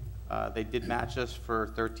system. They did match us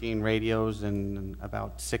for 13 radios and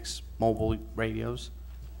about 6 mobile radios,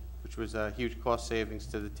 which was a huge cost savings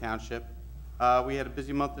to the township. We had a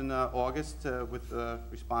busy month in August with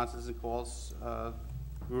responses and calls.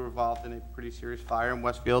 We were involved in a pretty serious fire in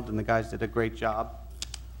Westfield, and the guys did a great job.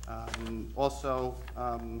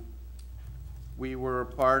 We were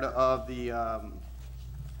part of the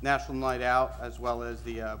National Night Out, as well as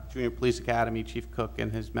the Junior Police Academy. Chief Cook and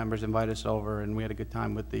his members invited us over, and we had a good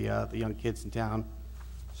time with the young kids in town.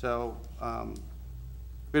 So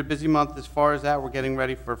we had a busy month as far as that. We're getting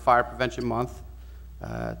ready for Fire Prevention Month.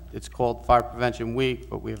 It's called Fire Prevention Week,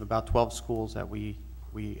 but we have about 12 schools that we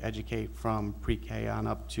educate from pre-K on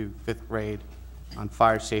up to 5th grade on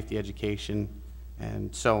fire safety education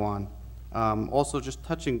and so on. Also, just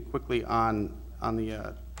touching quickly on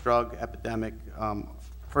the drug epidemic,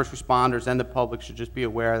 first responders and the public should just be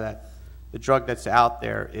aware that the drug that's out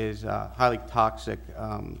there is highly toxic.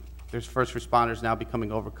 There's first responders now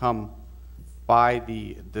becoming overcome by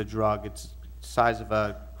the drug. It's the size of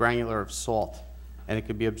a granular of salt, and it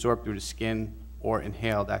can be absorbed through the skin or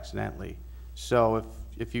inhaled accidentally. So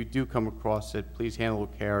if you do come across it, please handle it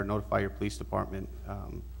with care, notify your police department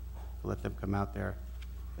to let them come out there.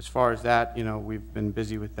 As far as that, you know, we've been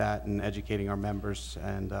busy with that and educating our members,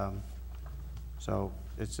 and so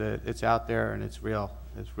it's out there and it's real.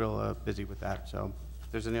 It's real busy with that. So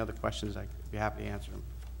if there's any other questions, I'd be happy to answer them.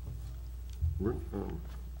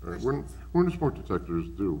 When do smoke detectors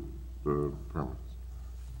do the permits?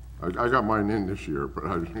 I got mine in this year, but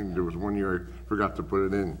there was one year I forgot to put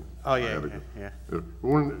it in. Oh, yeah.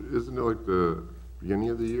 When, isn't it like the beginning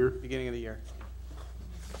of the year? Beginning of the year.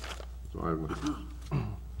 So I'm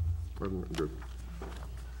good.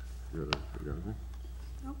 You got anything?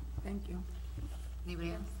 Nope, thank you.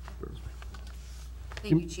 Anybody else?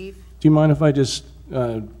 Thank you, Chief. Do you mind if I just,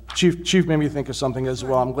 Chief made me think of something as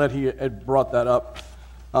well. I'm glad he had brought that up.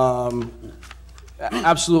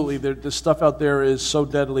 Absolutely, the stuff out there is so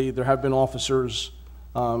deadly. There have been officers,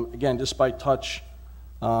 again, just by touch,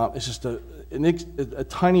 it's just a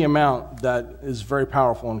tiny amount that is very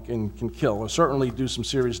powerful and can kill, or certainly do some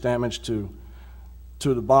serious damage to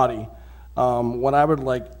the body. What I would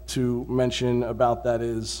like to mention about that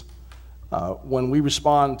is when we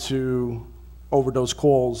respond to overdose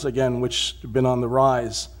calls, again, which have been on the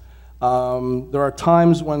rise, there are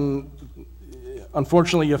times when,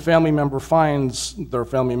 unfortunately, a family member finds their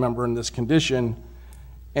family member in this condition,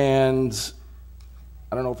 and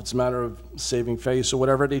I don't know if it's a matter of saving face or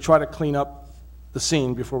whatever, they try to clean up the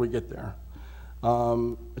scene before we get there.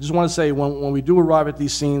 I just want to say, when we do arrive at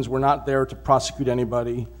these scenes, we're not there to prosecute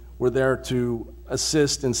anybody. We're there to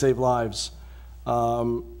assist and save lives.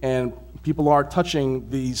 And people are touching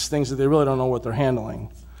these things that they really don't know what they're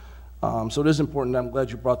handling. So it is important. I'm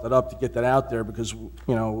glad you brought that up to get that out there, because, you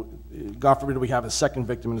know, God forbid we have a second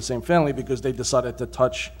victim in the same family because they decided to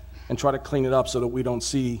touch and try to clean it up so that we don't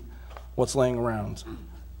see what's laying around.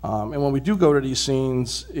 And when we do go to these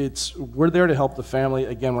scenes, we're there to help the family.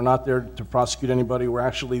 Again, we're not there to prosecute anybody. We're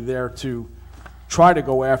actually there to try to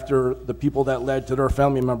go after the people that led to their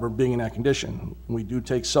family member being in that condition. We do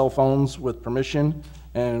take cell phones with permission,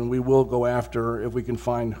 and we will go after, if we can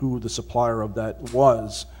find who the supplier of that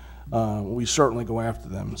was, we certainly go after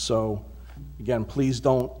them. So again, please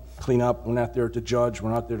don't clean up. We're not there to judge.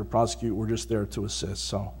 We're not there to prosecute. We're just there to assist.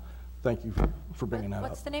 So thank you for bringing that up.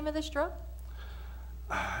 What's the name of this drug?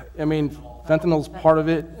 I mean, fentanyl's part of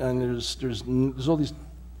it, and there's all these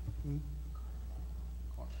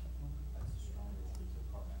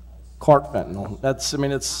cart fentanyl. That's, I mean,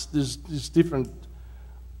 there's different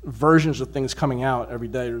versions of things coming out every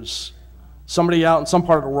day. There's somebody out in some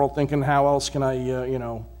part of the world thinking, how else can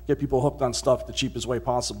I, get people hooked on stuff the cheapest way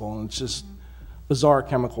possible? And it's just bizarre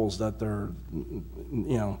chemicals that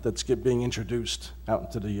that's being introduced out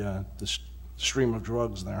into the stream of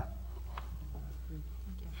drugs there.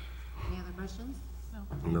 Any other questions?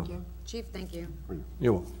 No. Thank you. Chief, thank you.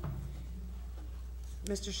 You're welcome.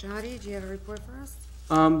 Mr. Shadi, do you have a report for us?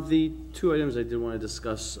 The two items I did want to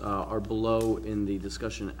discuss are below in the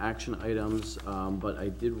discussion action items, but I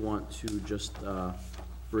did want to just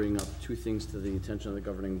bring up two things to the attention of the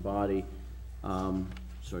governing body.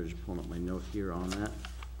 Sorry, just pulling up my note here on that.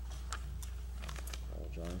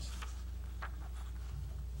 Apologize.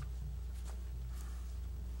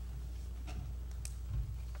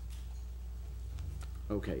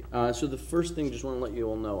 Okay, so the first thing, just want to let you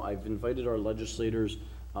all know, I've invited our legislators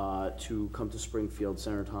to come to Springfield,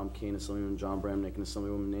 Senator Tom Kane, Assemblyman John Bramnick, and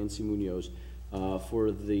Assemblywoman Nancy Munoz, for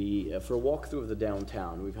a walkthrough of the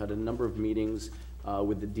downtown. We've had a number of meetings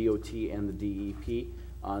with the DOT and the DEP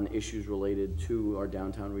on issues related to our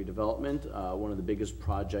downtown redevelopment. One of the biggest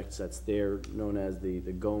projects that's there, known as the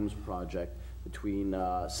Gomes project between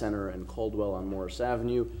Center and Caldwell on Morris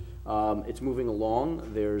Avenue. It's moving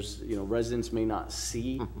along. There's, residents may not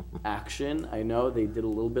see action. I know they did a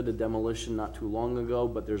little bit of demolition not too long ago,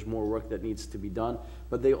 but there's more work that needs to be done.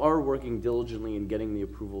 But they are working diligently in getting the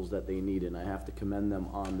approvals that they need, and I have to commend them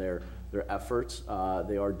on their efforts.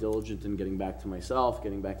 They are diligent in getting back to myself,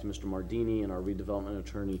 getting back to Mr. Mardini and our redevelopment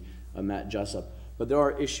attorney, Matt Jessup. But there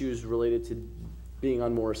are issues related to being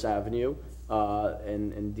on Morris Avenue.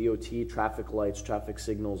 And DOT, traffic lights, traffic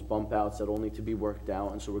signals, bump outs that all need to be worked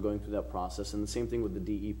out, and so we're going through that process, and the same thing with the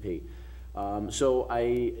DEP. So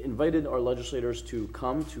I invited our legislators to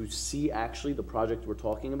come to see actually the project we're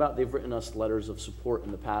talking about. They've written us letters of support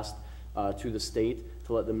in the past to the state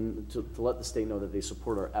to let the state know that they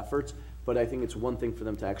support our efforts. But I think it's one thing for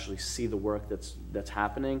them to actually see the work that's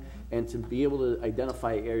happening and to be able to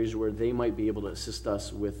identify areas where they might be able to assist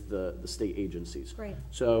us with the state agencies. Great.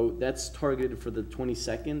 So that's targeted for the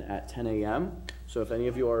 22nd at 10 a.m. So if any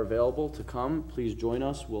of you are available to come, please join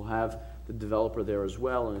us. We'll have the developer there as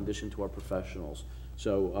well, in addition to our professionals.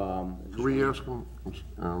 So Can we ask them?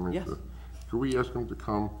 Yes. Can we ask them to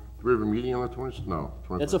come? Do we have a meeting on the 20th? No.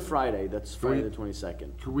 20th. That's a Friday. That's Friday the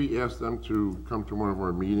 22nd. Can we ask them to come to one of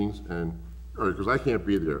our meetings and, because I can't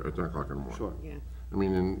be there at 10 o'clock in the morning. Sure. Yeah. I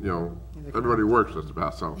mean, and, everybody works just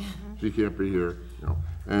about, so she can't be here,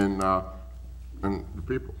 and the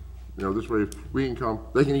people, this way we can come,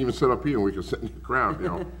 they can even sit up here and we can sit in the crowd,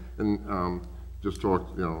 and just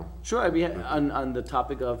talk, Sure, I'd be on the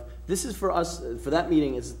topic of, this is for us, for that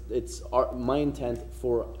meeting, it's my intent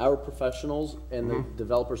for our professionals and the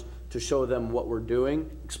developers to show them what we're doing,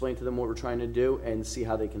 explain to them what we're trying to do, and see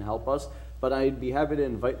how they can help us. But I'd be happy to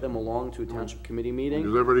invite them along to a township committee meeting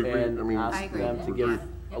Does everybody agree? and I mean, ask them to give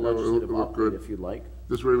a legislative update if you'd like.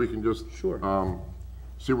 This way we can just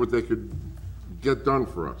see what they could get done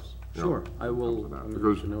for us. Sure, I will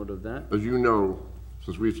make a note of that. As you know,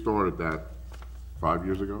 since we've started that 5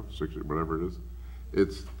 years ago, 6 years, whatever it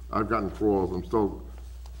is, I've gotten calls. I'm still,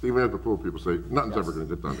 even at the pool, people say nothing's ever going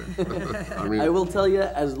to get done there. I mean, I will tell you,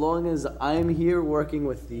 as long as I'm here working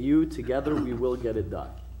with you together, we will get it done.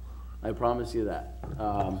 I promise you that.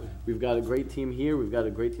 We've got a great team here. We've got a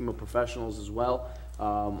great team of professionals as well.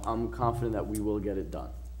 I'm confident that we will get it done.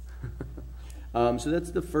 So that's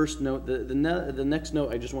the first note. The next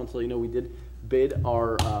note, I just want to let you know, we did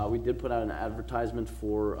put out an advertisement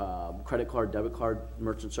for credit card, debit card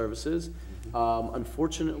merchant services.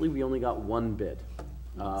 Unfortunately, we only got one bid.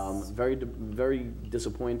 Very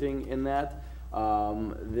disappointing in that.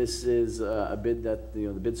 This is a bid that the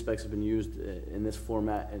bid specs have been used in this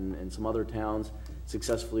format in some other towns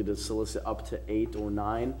successfully to solicit up to 8 or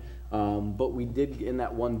 9. But we did, in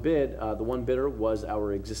that one bid, the one bidder was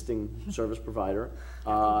our existing service provider,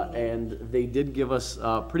 and they did give us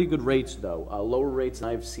pretty good rates, though, lower rates than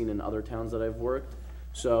I've seen in other towns that I've worked.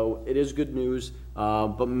 So it is good news,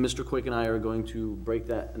 but Mr. Quick and I are going to break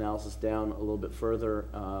that analysis down a little bit further,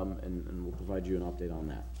 and we'll provide you an update on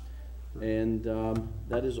that. And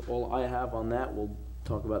that is all I have on that. We'll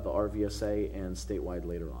talk about the RVSA and statewide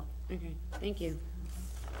later on. Okay, thank you.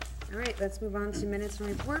 All right, let's move on to minutes and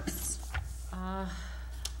reports. I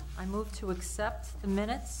move to accept the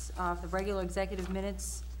minutes of the regular executive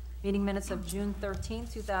meeting minutes of June 13,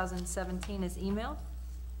 2017 as emailed.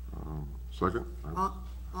 Second?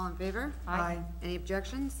 All in favor? Aye. Any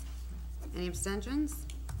objections? Any abstentions?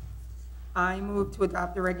 I move to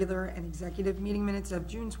adopt the regular and executive meeting minutes of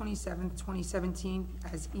June 27th, 2017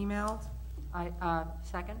 as emailed.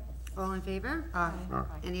 Second. All in favor? Aye.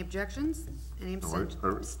 Any objections? Any abstentions?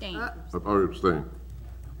 Abstain. I abstain.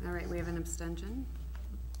 All right, we have an abstention.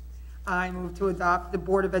 I move to adopt the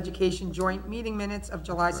Board of Education joint meeting minutes of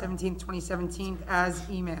July 17, 2017 as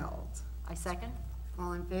emailed. I second.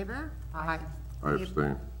 All in favor? Aye. I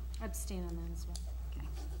abstain. Abstain on that as well.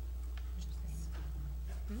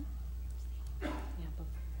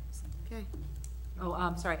 Okay. Oh,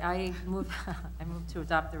 I'm sorry, I move to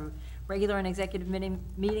adopt the regular and executive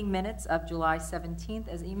meeting minutes of July 17th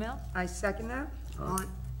as emailed. I second that. All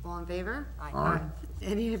in favor? Aye.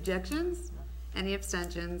 Any objections? Any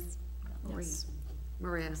abstentions? Yes.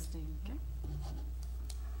 Maria? Abstain.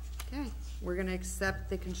 Okay, we're going to accept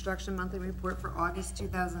the construction monthly report for August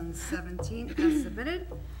 2017 as submitted.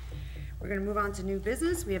 We're going to move on to new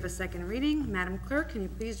business. We have a second reading. Madam Clerk, can you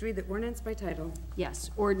please read the ordinance by title?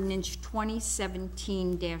 Yes, ordinance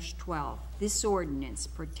 2017-12. This ordinance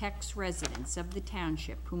protects residents of the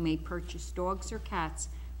township who may purchase dogs or cats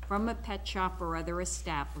from a pet shop or other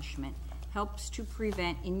establishment, helps to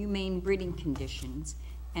prevent inhumane breeding conditions,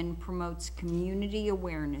 and promotes community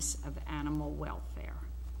awareness of animal welfare.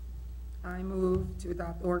 I move to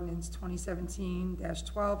adopt ordinance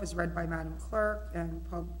 2017-12 as read by Madam Clerk and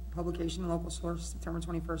publication in local source September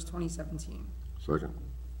 21st, 2017. Second.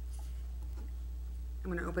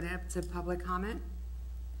 I'm going to open it up to public comment.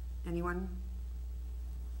 Anyone?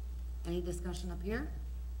 Any discussion up here?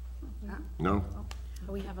 No?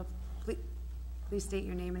 We have a, Please state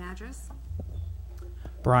your name and address.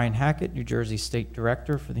 Brian Hackett, New Jersey State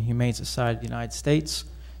Director for the Humane Society of the United States,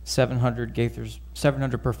 700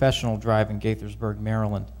 Professional Drive in Gaithersburg,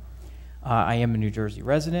 Maryland. I am a New Jersey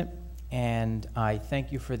resident, and I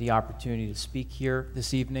thank you for the opportunity to speak here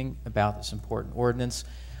this evening about this important ordinance.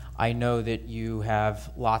 I know that you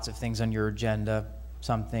have lots of things on your agenda,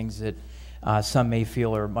 some things that some may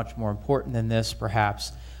feel are much more important than this,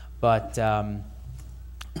 perhaps, but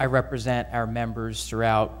I represent our members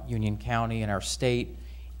throughout Union County and our state,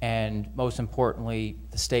 and most importantly,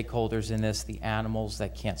 the stakeholders in this, the animals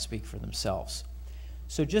that can't speak for themselves.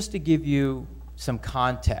 So just to give you some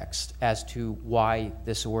context as to why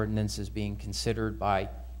this ordinance is being considered by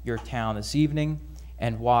your town this evening,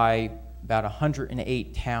 and why about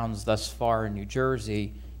 108 towns thus far in New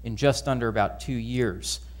Jersey, in just under about 2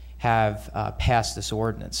 years, have passed this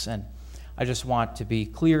ordinance. And I just want to be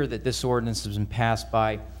clear that this ordinance has been passed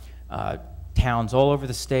by towns all over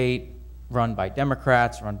the state, run by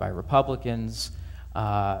Democrats, run by Republicans,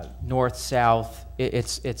 north, south.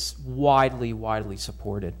 It's widely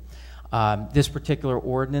supported. This particular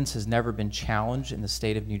ordinance has never been challenged in the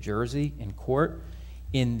state of New Jersey in court.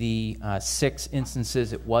 In the 6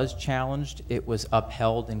 instances it was challenged, it was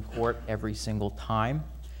upheld in court every single time.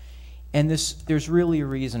 And there's really a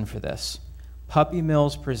reason for this. Puppy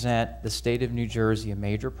mills present the state of New Jersey a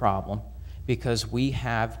major problem because we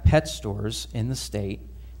have pet stores in the state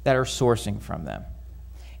that are sourcing from them.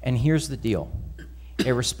 And here's the deal.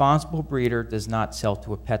 A responsible breeder does not sell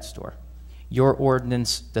to a pet store. Your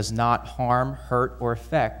ordinance does not harm, hurt, or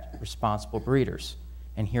affect responsible breeders.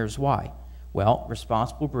 And here's why. Well,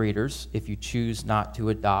 responsible breeders, if you choose not to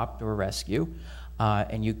adopt or rescue,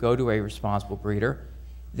 and you go to a responsible breeder,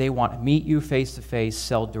 they want to meet you face-to-face,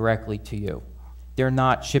 sell directly to you. They're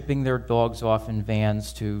not shipping their dogs off in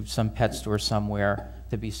vans to some pet store somewhere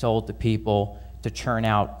to be sold to people to churn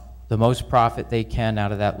out the most profit they can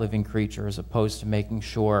out of that living creature, as opposed to making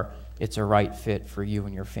sure it's a right fit for you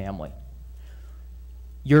and your family.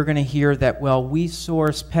 You're going to hear that, well,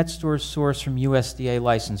 pet stores source from USDA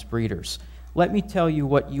licensed breeders. Let me tell you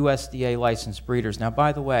what USDA licensed breeders. Now,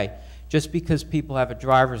 by the way, just because people have a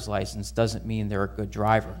driver's license doesn't mean they're a good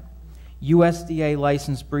driver. USDA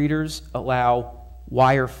licensed breeders allow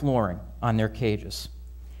wire flooring on their cages.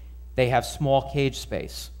 They have small cage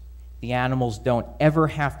space. The animals don't ever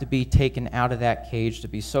have to be taken out of that cage to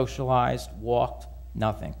be socialized, walked,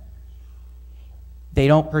 nothing. They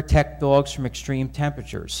don't protect dogs from extreme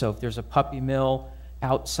temperatures. So if there's a puppy mill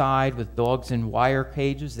outside with dogs in wire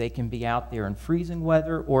cages, they can be out there in freezing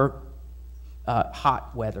weather or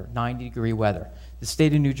hot weather, 90-degree weather. The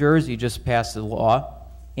state of New Jersey just passed a law,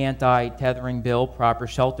 anti-tethering bill, proper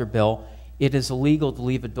shelter bill. It is illegal to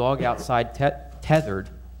leave a dog outside tethered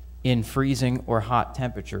in freezing or hot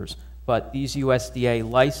temperatures, but these USDA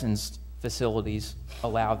licensed facilities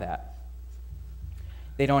allow that.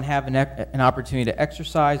 They don't have an opportunity to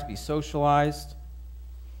exercise, be socialized.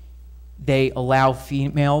 They allow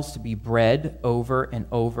females to be bred over and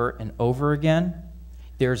over and over again.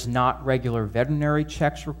 There's not regular veterinary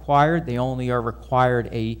checks required. They only are required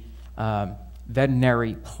a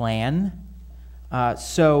veterinary plan.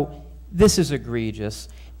 So this is egregious.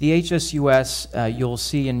 The HSUS, you'll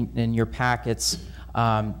see in your packets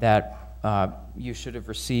that you should have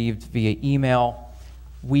received via email.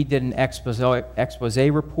 We did an expose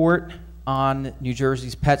report on New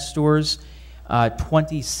Jersey's pet stores.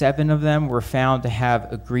 27 of them were found to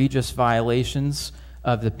have egregious violations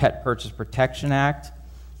of the Pet Purchase Protection Act.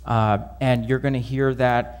 And you're going to hear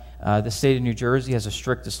that the state of New Jersey has the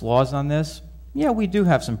strictest laws on this. Yeah, we do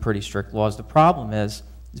have some pretty strict laws. The problem is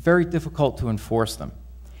it's very difficult to enforce them.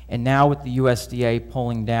 And now with the USDA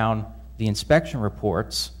pulling down the inspection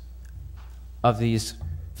reports of these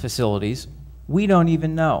facilities, we don't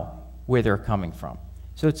even know where they're coming from.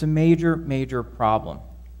 So it's a major, major problem.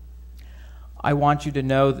 I want you to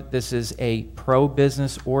know that this is a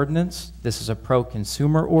pro-business ordinance. This is a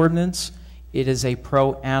pro-consumer ordinance. It is a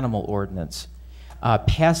pro-animal ordinance.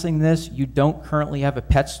 Passing this, you don't currently have a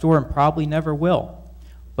pet store and probably never will,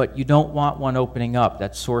 but you don't want one opening up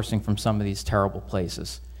that's sourcing from some of these terrible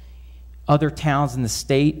places. Other towns in the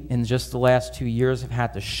state in just the last 2 years have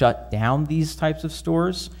had to shut down these types of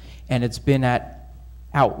stores, and it's been at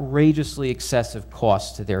outrageously excessive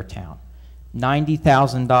costs to their town.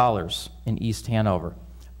 $90,000 in East Hanover.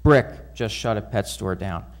 Brick just shut a pet store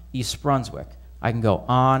down. East Brunswick. I can go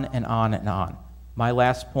on and on and on. My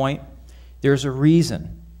last point, there's a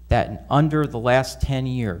reason that in under the last 10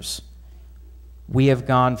 years, we have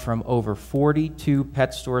gone from over 42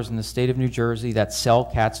 pet stores in the state of New Jersey that sell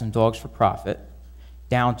cats and dogs for profit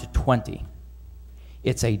down to 20.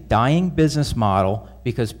 It's a dying business model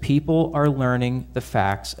because people are learning the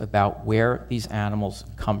facts about where these animals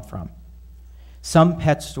come from. Some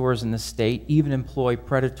pet stores in the state even employ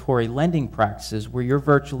predatory lending practices where you're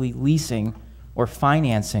virtually leasing or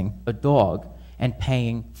financing a dog and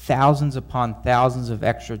paying thousands upon thousands of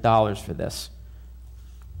extra dollars for this.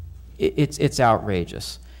 It's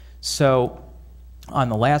outrageous. So on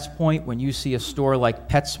the last point, when you see a store like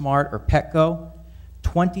PetSmart or Petco,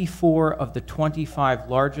 24 of the 25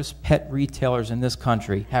 largest pet retailers in this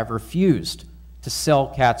country have refused to sell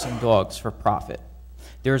cats and dogs for profit.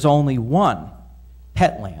 There's only one,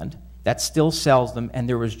 Petland, that still sells them, and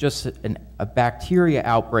there was just a bacteria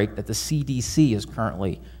outbreak that the CDC is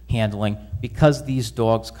currently handling because these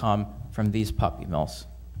dogs come from these puppy mills.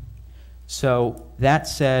 So that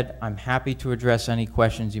said, I'm happy to address any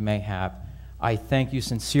questions you may have. I thank you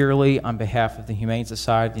sincerely on behalf of the Humane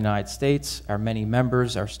Society of the United States, our many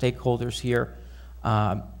members, our stakeholders here,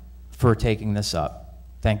 for taking this up.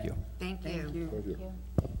 Thank you. Thank you. Thank you.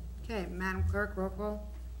 Okay, Madam Clerk, roll call.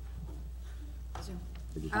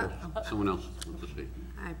 Someone else wants to speak.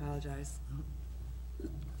 I apologize.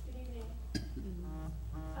 Good evening.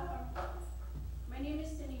 My name is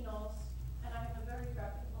Cindy Knowles, and I have a very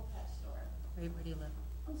reputable pet store. Where do you live?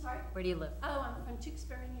 I'm sorry? Where do you live? Oh, I'm from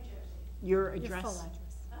Tewksbury, New Jersey. Your address? Full address.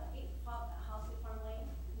 8 Housey Farm Lane,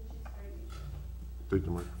 in Tewksbury, New Jersey. Take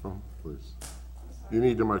the microphone, please. You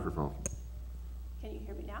need the microphone. Can you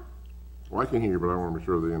hear me now? Well, I can hear you, but I want to make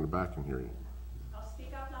sure they in the back can hear you. I'll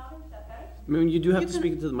speak out louder, is that better? I mean, you do have to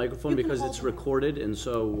speak into the microphone because it's recorded, and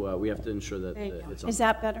so we have to ensure that it's on. Is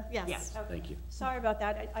that better? Yes. Okay. Thank you. Sorry about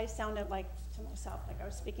that. I sounded like to myself, like I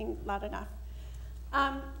was speaking loud enough.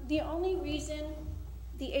 The only reason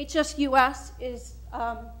the HSUS is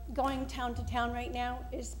going town to town right now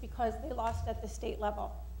is because they lost at the state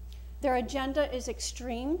level. Their agenda is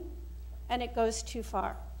extreme, and it goes too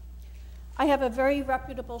far. I have a very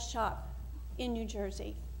reputable shop in New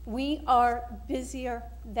Jersey. We are busier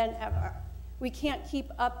than ever. We can't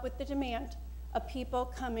keep up with the demand of people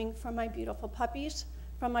coming from my beautiful puppies,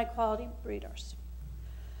 from my quality breeders.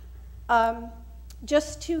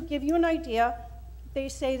 Just to give you an idea, they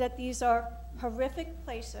say that these are horrific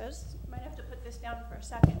places. I might have to put this down for a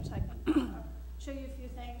second so I can show you a few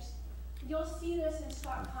things. You'll see this in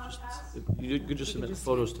stark contrast. You could just submit the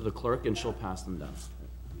photos to the clerk, and she'll pass them down.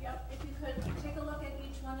 Yep, if you could take a look at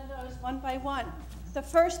each one of those one by one. The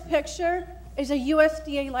first picture is a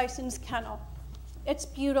USDA licensed kennel. It's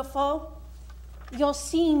beautiful. You'll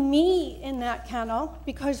see me in that kennel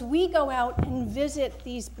because we go out and visit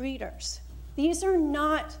these breeders. These are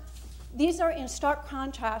in stark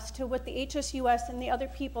contrast to what the HSUS and the other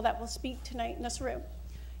people that will speak tonight in this room.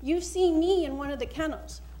 You see me in one of the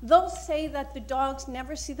kennels. They'll say that the dogs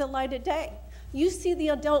never see the light of day. You see the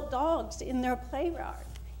adult dogs in their play yard,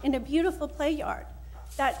 in a beautiful play yard.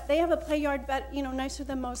 That they have a play yard, but nicer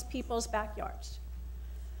than most people's backyards.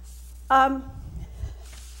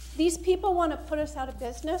 These people want to put us out of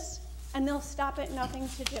business, and they'll stop at nothing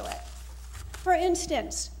to do it. For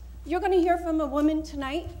instance, you're going to hear from a woman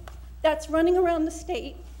tonight that's running around the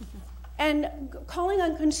state and calling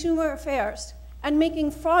on Consumer Affairs and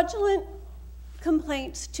making fraudulent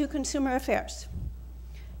complaints to Consumer Affairs.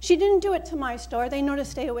 She didn't do it to my store. They know to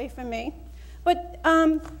stay away from me. But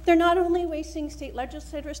they're not only wasting state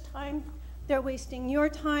legislators' time, they're wasting your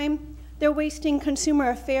time, they're wasting consumer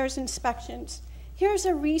affairs inspections. Here's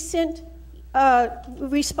a recent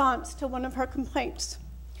response to one of her complaints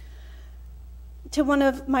to one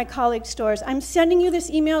of my colleagues' stores. I'm sending you this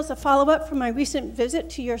email as a follow-up from my recent visit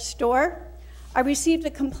to your store. I received a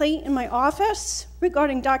complaint in my office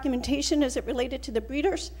regarding documentation as it related to the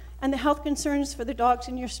breeders and the health concerns for the dogs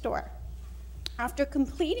in your store. After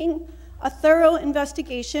completing a thorough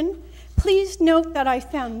investigation, please note that I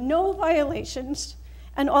found no violations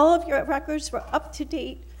and all of your records were up to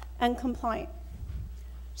date and compliant.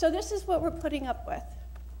 So this is what we're putting up with.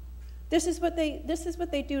 This is what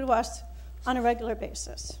they do to us on a regular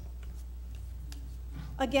basis.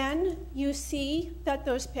 Again, you see that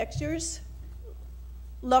those pictures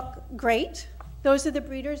look great. Those are the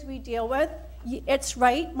breeders we deal with. It's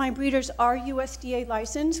right, my breeders are USDA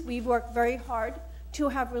licensed. We've worked very hard to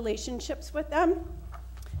have relationships with them.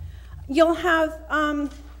 You'll have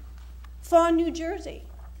Fawn, New Jersey,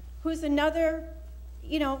 who's another,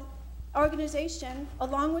 organization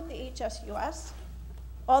along with the HSUS.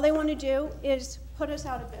 All they want to do is put us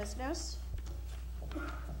out of business.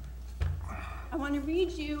 I want to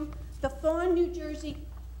read you the Fawn, New Jersey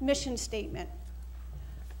mission statement.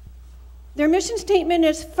 Their mission statement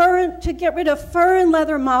is to get rid of fur and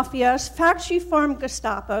leather mafias, factory farm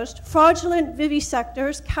Gestapos, fraudulent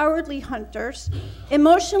vivisectors, cowardly hunters,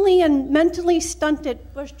 emotionally and mentally stunted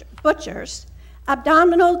butchers,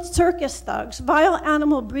 abdominal circus thugs, vile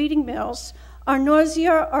animal breeding mills. Our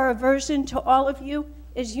nausea or aversion to all of you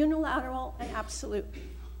is unilateral and absolute.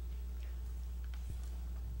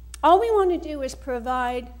 All we want to do is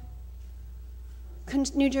provide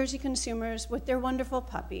New Jersey consumers with their wonderful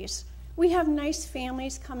puppies. We have nice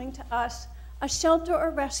families coming to us. A shelter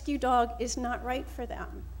or rescue dog is not right for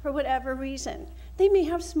them, for whatever reason. They may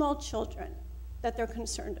have small children that they're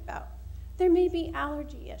concerned about. There may be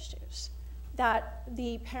allergy issues that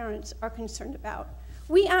the parents are concerned about.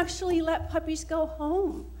 We actually let puppies go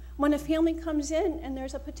home. When a family comes in and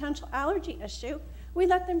there's a potential allergy issue, we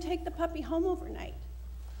let them take the puppy home overnight.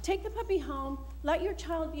 Take the puppy home, let your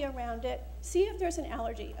child be around it, see if there's an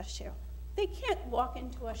allergy issue. They can't walk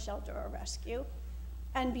into a shelter or rescue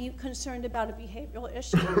and be concerned about a behavioral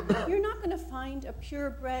issue. You're not going to find a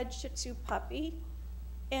purebred Shih Tzu puppy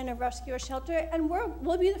in a rescue or shelter, and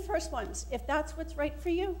we'll be the first ones. If that's what's right for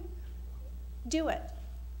you, do it.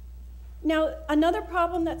 Now, another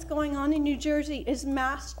problem that's going on in New Jersey is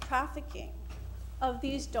mass trafficking of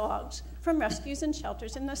these dogs from rescues and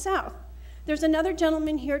shelters in the South. There's another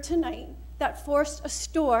gentleman here tonight that forced a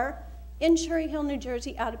store in Cherry Hill, New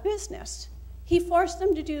Jersey, out of business. He forced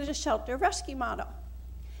them to do the shelter rescue model.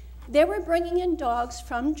 They were bringing in dogs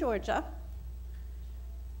from Georgia.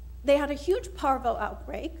 They had a huge parvo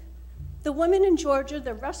outbreak. The woman in Georgia,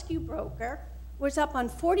 the rescue broker, was up on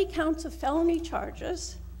 40 counts of felony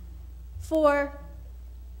charges for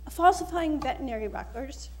falsifying veterinary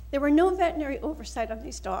records. There were no veterinary oversight on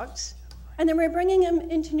these dogs. And then we're bringing them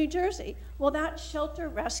into New Jersey. Well, that shelter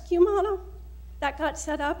rescue model that got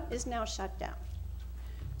set up is now shut down.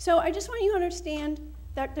 So I just want you to understand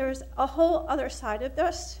that there's a whole other side of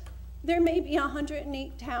this. There may be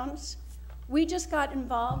 108 towns. We just got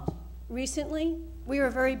involved recently. We were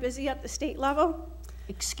very busy at the state level.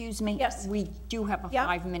 Excuse me? Yes. We do have a Yep.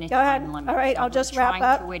 5-minute Go ahead. time limit. All right, so I'll just we're wrap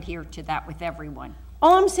up. trying to adhere to that with everyone.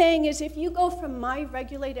 All I'm saying is if you go from my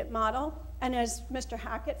regulated model, and as Mr.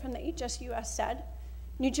 Hackett from the HSUS said,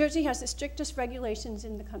 New Jersey has the strictest regulations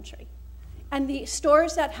in the country. And the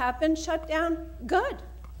stores that have been shut down, good.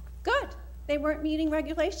 They weren't meeting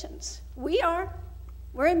regulations. We are.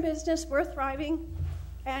 We're in business, we're thriving,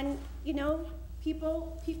 and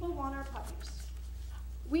people want our puppies.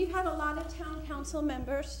 We've had a lot of town council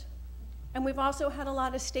members, and we've also had a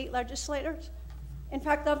lot of state legislators. In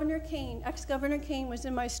fact, ex-Governor Kane was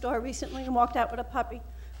in my store recently and walked out with a puppy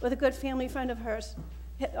with a good family friend of hers,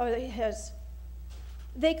 or his.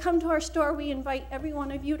 They come to our store. We invite every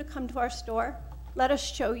one of you to come to our store. Let us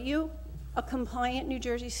show you a compliant New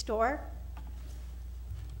Jersey store.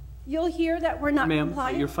 You'll hear that we're not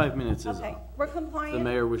compliant. Ma'am, your 5 minutes is Okay, up. we're compliant. The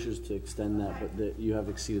mayor wishes to extend that, but you have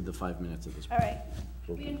exceeded the 5 minutes at this All point.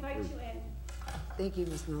 right. We invite you in, Thank you,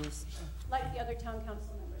 Ms. Mills. like the other town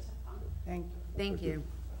council members have come. Thank you.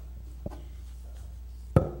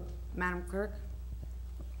 Madam Clerk?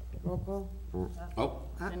 Roll call? Oh,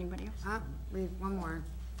 Anybody else? We have one more.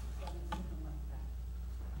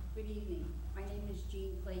 Good evening. My name is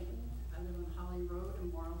Jean Clayton. I live on Holly Road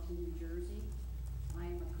in Marlton, New Jersey. I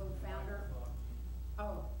am a co-founder.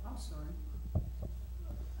 Oh, I'm sorry.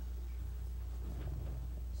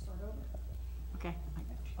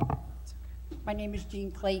 My name is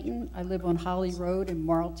Jean Clayton. I live on Holly Road in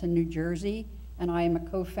Marlton, New Jersey, and I am a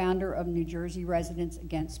co-founder of New Jersey Residents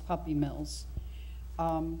Against Puppy Mills.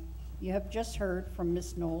 You have just heard from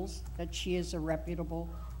Ms. Knowles that she is a reputable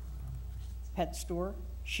pet store.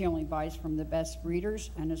 She only buys from the best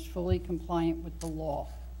breeders and is fully compliant with the law.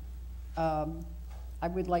 I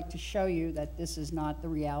would like to show you that this is not the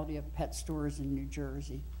reality of pet stores in New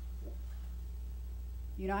Jersey.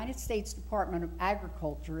 The United States Department of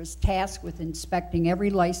Agriculture is tasked with inspecting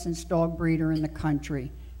every licensed dog breeder in the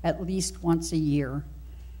country at least once a year.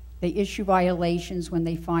 They issue violations when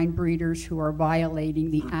they find breeders who are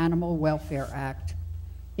violating the Animal Welfare Act.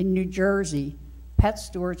 In New Jersey, pet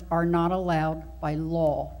stores are not allowed by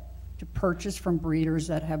law to purchase from breeders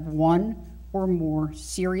that have one or more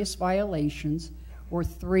serious violations or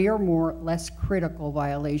 3 or more less critical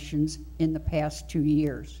violations in the past 2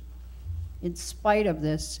 years. In spite of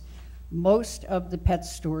this, most of the pet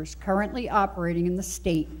stores currently operating in the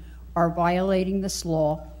state are violating this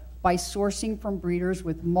law by sourcing from breeders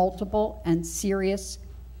with multiple and serious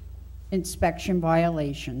inspection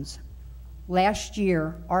violations. Last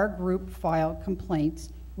year, our group filed complaints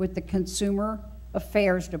with the Consumer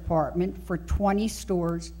Affairs Department for 20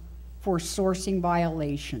 stores for sourcing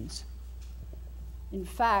violations. In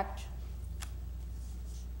fact,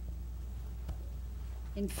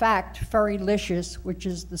 Furrylicious, which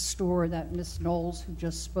is the store that Ms. Knowles, who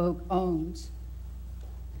just spoke, owns,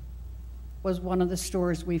 was one of the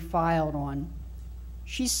stores we filed on.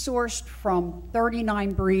 She sourced from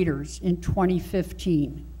 39 breeders in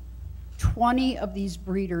 2015. 20 of these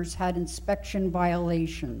breeders had inspection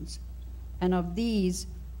violations, and of these,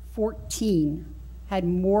 14 had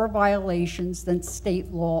more violations than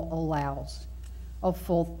state law allows, a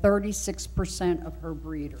full 36% of her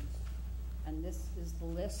breeders. And this is the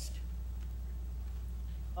list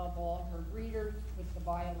of all her breeders with the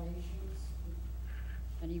violations,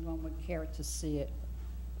 if anyone would care to see it.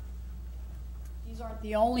 These aren't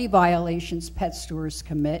the only violations pet stores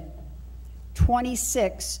commit.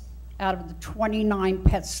 26 out of the 29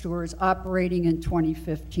 pet stores operating in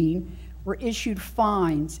 2015 were issued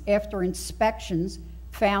fines after inspections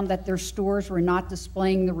found that their stores were not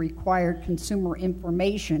displaying the required consumer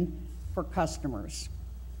information for customers.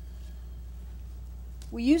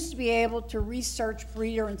 We used to be able to research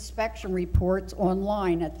breeder inspection reports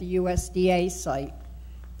online at the USDA site.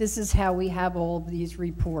 This is how we have all of these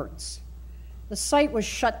reports. The site was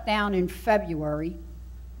shut down in February.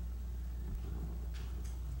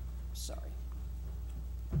 Sorry.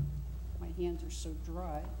 My hands are so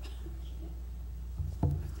dry.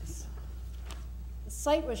 The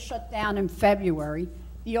site was shut down in February.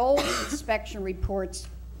 The old inspection reports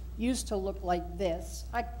used to look like this.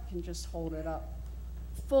 I can just hold it up.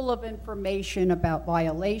 Full of information about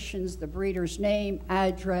violations, the breeder's name,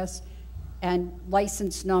 address, and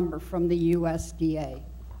license number from the USDA.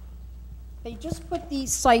 They just put the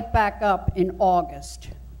site back up in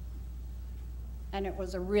August, and it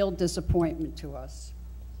was a real disappointment to us.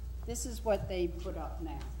 This is what they put up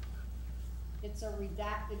now. It's a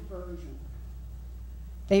redacted version.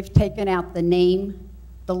 They've taken out the name,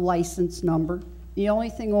 the license number. The only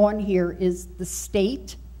thing on here is the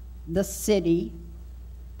state, the city,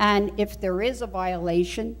 and if there is a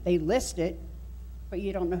violation, they list it, but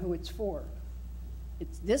you don't know who it's for.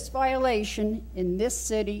 It's this violation in this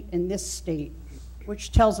city, in this state,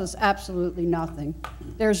 which tells us absolutely nothing.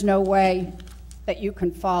 There's no way that you can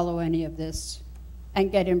follow any of this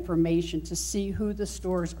and get information to see who the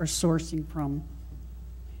stores are sourcing from.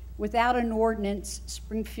 Without an ordinance,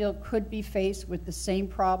 Springfield could be faced with the same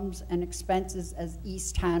problems and expenses as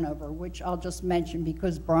East Hanover, which I'll just mention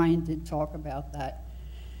because Brian did talk about that.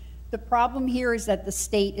 The problem here is that the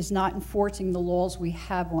state is not enforcing the laws we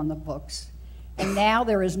have on the books. And now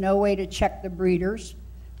there is no way to check the breeders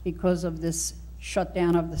because of this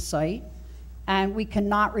shutdown of the site. And we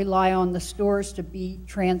cannot rely on the stores to be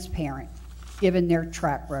transparent, given their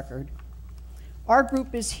track record. Our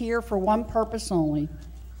group is here for one purpose only,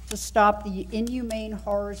 to stop the inhumane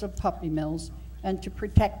horrors of puppy mills and to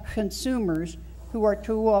protect consumers who are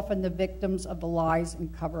too often the victims of the lies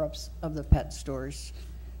and cover-ups of the pet stores.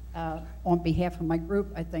 On behalf of my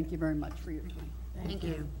group, I thank you very much for your time. Thank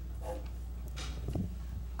you.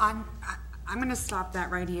 I'm going to stop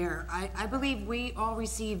that right here. I believe we all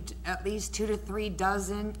received at least 2 to 3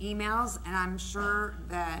 dozen emails, and I'm sure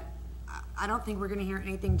that I don't think we're going to hear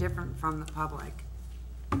anything different from the public.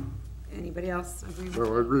 Anybody else agree with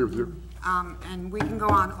No, I agree with you. And we can go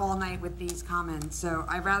on all night with these comments, so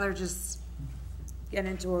I'd rather just get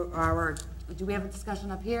into our, do we have a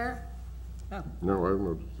discussion up here? Oh. No, I have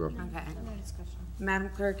no discussion. Okay. Madam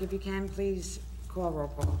Clerk, if you can, please call roll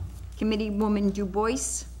call. Committeewoman Du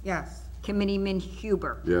Bois? Yes. Committeeman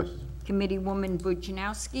Huber? Yes. Committeewoman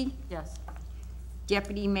Bujanowski? Yes.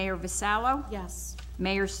 Deputy Mayor Vassallo? Yes.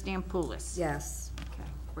 Mayor Stampoulis? Yes. Okay,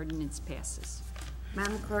 ordinance passes.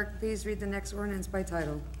 Madam Clerk, please read the next ordinance by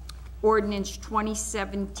title. Ordinance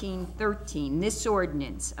 2017-13. This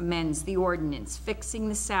ordinance amends the ordinance fixing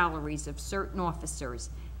the salaries of certain officers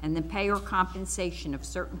and the pay or compensation of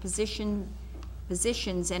certain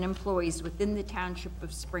positions and employees within the Township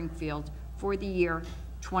of Springfield for the year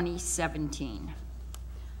 2017.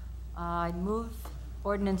 I move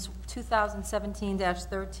ordinance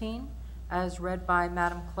 2017-13 as read by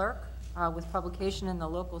Madam Clerk with publication in the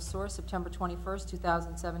local source September 21st,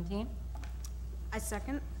 2017. I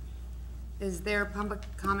second. Is there public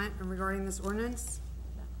comment regarding this ordinance?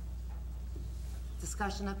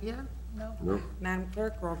 Discussion up here? No. No. Madam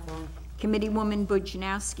Clerk, roll call. Committeewoman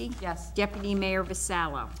Bujanowski? Yes. Deputy Mayor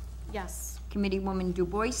Vassallo? Yes. Committeewoman Du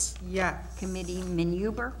Bois? Yes. Committeeman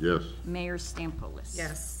Huber? Yes. Mayor Stampoulis?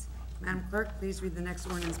 Yes. Madam Clerk, please read the next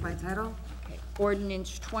ordinance by title. Okay.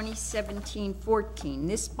 Ordinance 2017-14.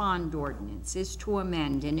 This bond ordinance is to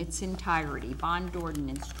amend in its entirety Bond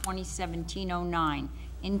Ordinance 2017-09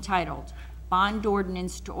 entitled Bond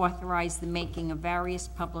Ordinance to authorize the making of various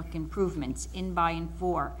public improvements in, by, and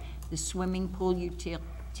for the swimming pool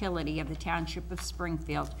utility of the Township of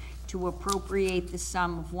Springfield, to appropriate the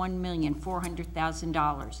sum of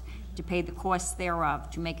 $1,400,000 to pay the costs thereof,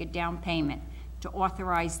 to make a down payment, to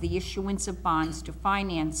authorize the issuance of bonds to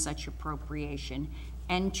finance such appropriation,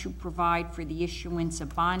 and to provide for the issuance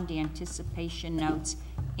of bond anticipation notes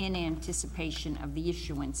in anticipation of the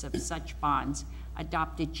issuance of such bonds,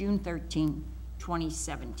 adopted June 13,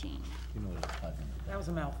 2017. That was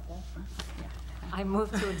a mouthful. I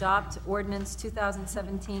move to adopt ordinance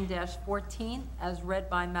 2017-14 as read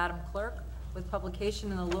by Madam Clerk with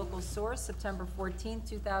publication in the local source September 14,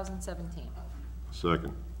 2017.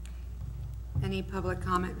 Second. Any public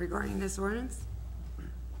comment regarding this ordinance?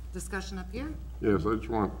 Discussion up here? Yes, I just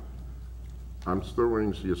want, I'm still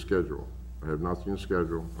waiting to see a schedule. I have not seen a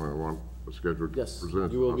schedule. I want a schedule Yes,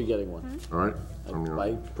 presented. you will be getting one. All right?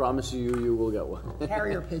 I promise you, you will get one.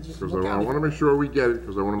 Carrier pigeon. Because Look I out. want to make sure we get it,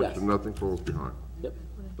 because I want to make Yes. sure nothing falls behind. Yep.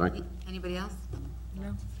 Thank you. Anybody else?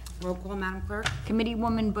 No. Roll call, Madam Clerk?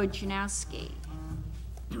 Committeewoman Bujanowski?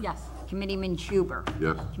 Yes. Committeeman Huber?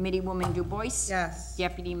 Yes. Committeewoman Du Bois? Yes.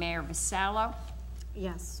 Deputy Mayor Vassallo?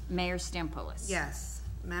 Yes. Mayor Stampoulis? Yes.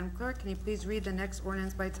 Madam Clerk, can you please read the next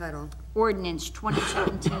ordinance by title? Ordinance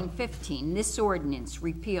 2017-15. This ordinance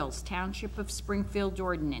repeals Township of Springfield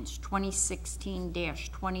Ordinance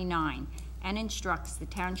 2016-29 and instructs the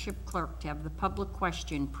Township Clerk to have the public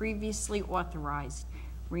question previously authorized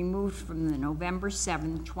removed from the November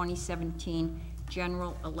 7, 2017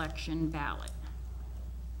 general election ballot.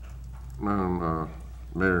 Madam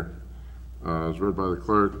Mayor, as read by the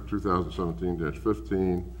clerk,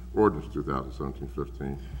 2017-15, ordinance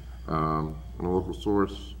 2017-15, on the local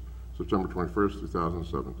source, September 21st,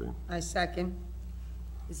 2017. I second.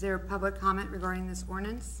 Is there public comment regarding this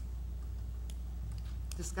ordinance?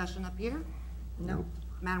 Discussion up here? No.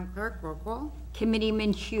 Madam Clerk, roll call.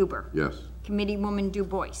 Committeeman Huber? Yes. Committeewoman Du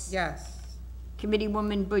Bois? Yes.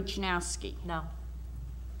 Committeewoman Bujanowski? No.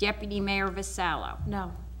 Deputy Mayor Vassallo?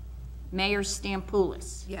 No. Mayor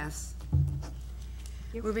Stampoulis? Yes.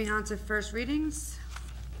 Moving on to first readings.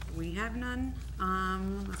 We have none.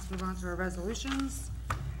 Let's move on to our resolutions.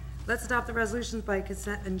 Let's adopt the resolutions by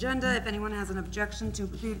consent agenda. If anyone has an objection to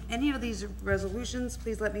include any of these resolutions,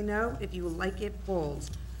 please let me know. If you would like it pulled.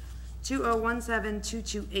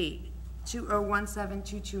 2017-228,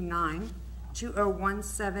 2017-229,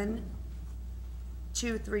 2017-230,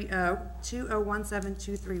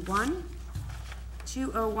 2017-231,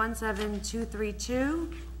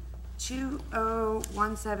 2017-232,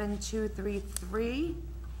 2017-233,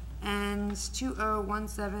 and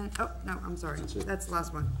 2017, oh, no, I'm sorry, that's the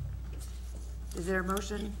last one. Is there a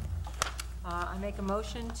motion? I make a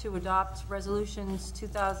motion to adopt resolutions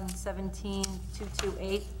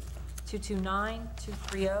 2017-228, 229,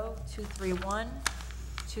 230, 231,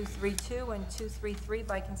 232, and 233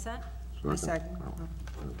 by consent. I second.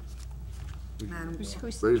 Madam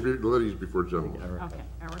Clerk. Ladies before gentlemen. Okay,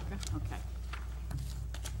 Erica, okay.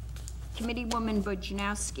 Committeewoman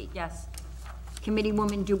Bujanowski? Yes.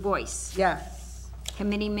 Committeewoman Du Bois? Yes.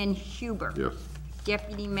 Committeeman Huber? Yes.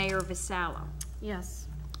 Deputy Mayor Vassallo? Yes.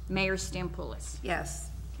 Mayor Stampoulis? Yes.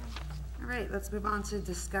 All right, let's move on to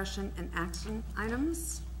discussion and action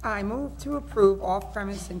items. I move to approve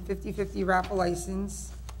off-premise and 50/50 raffle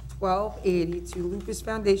license 1280 to Lupus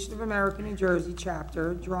Foundation of America, New Jersey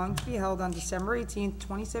chapter, drawing to be held on December 18th,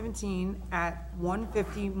 2017 at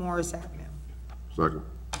 150 Morris Avenue. Second.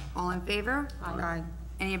 All in favor? Aye.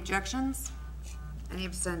 Any objections? Any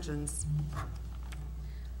abstentions?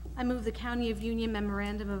 I move the County of Union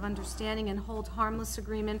Memorandum of Understanding and Hold Harmless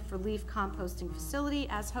Agreement for Leaf Composting Facility.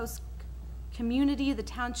 As host community, the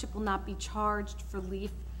township will not be charged for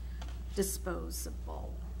leaf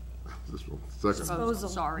disposable. Second.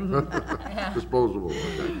 Sorry. Disposable,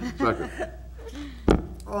 okay. Second.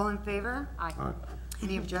 All in favor? Aye.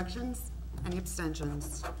 Any objections? Any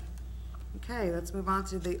abstentions? Okay, let's move on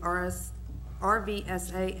to the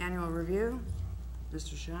RVSA Annual Review.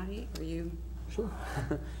 Mr. Shadi, are you? Sure.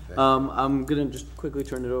 I'm gonna just quickly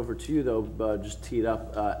turn it over to you though, just tee it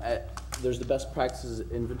up. There's the best practices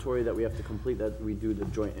inventory that we have to complete that we do the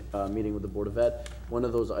joint meeting with the Board of Ed. One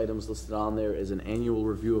of those items listed on there is an annual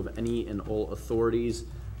review of any and all authorities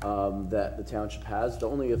that the township has. The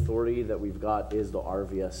only authority that we've got is the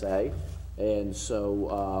RVSA. And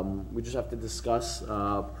so we just have to discuss,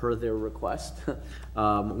 per their request,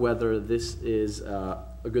 whether this is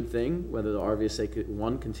a good thing, whether the RVSA,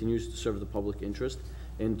 one, continues to serve the public interest,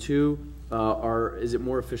 and two, is it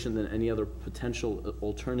more efficient than any other potential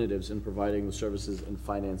alternatives in providing the services and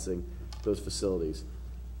financing those facilities.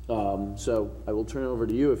 So I will turn it over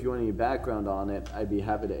to you. If you want any background on it, I'd be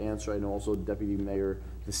happy to answer. I know also Deputy Mayor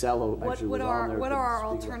DeSallo actually was on there. What are our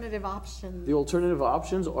alternative options? The alternative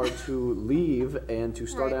options are to leave and to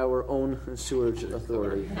start our own sewage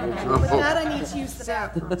authority. With that, I need to use the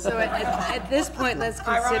bathroom. So at this point, let's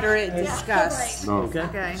consider it discussed. No.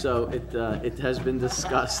 Okay. So it has been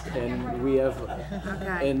discussed, and we have,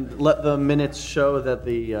 Okay. and let the minutes show that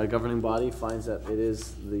the governing body finds that it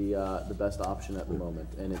is the best option at the moment,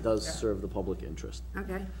 and it does serve the public interest.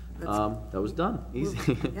 Okay. That was done,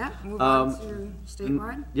 easy. Yeah, move on to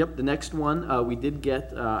statewide. Yep, the next one, we did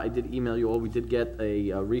get, I did email you all, we did get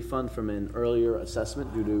a refund from an earlier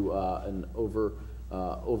assessment due to an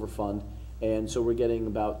overfund. And so we're getting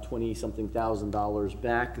about $20-something thousand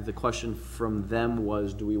back. The question from them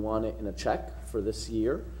was, do we want it in a check for this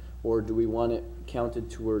year, or do we want it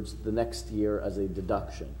counted towards the next year as a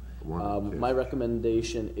deduction? My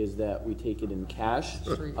recommendation is that we take it in cash,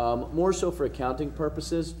 more so for accounting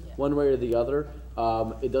purposes, one way or the other.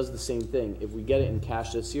 It does the same thing. If we get it in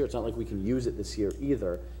cash this year, it's not like we can use it this year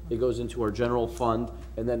either. It goes into our general fund,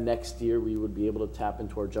 and then next year we would be able to tap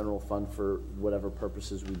into our general fund for whatever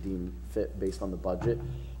purposes we deem fit based on the budget.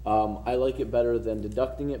 I like it better than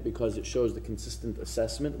deducting it because it shows the consistent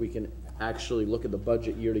assessment. We can actually look at the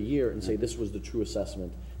budget year to year and say this was the true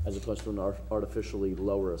assessment, as opposed to an artificially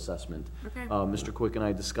lower assessment. Okay. Mr. Quick and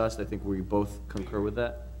I discussed, I think we both concur with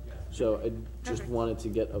that. So I just wanted to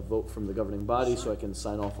get a vote from the governing body so I can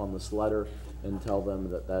sign off on this letter and tell them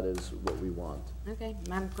that that is what we want. Okay,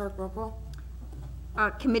 Madam Clerk, roll call.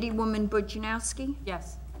 Committeewoman Bujanowski?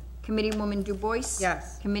 Yes. Committeewoman Du Bois?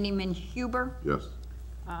 Yes. Committeeman Huber? Yes.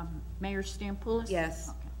 Mayor Stampoulos?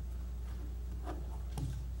 Yes.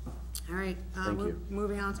 All right, Thank you.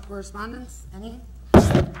 moving on to correspondence.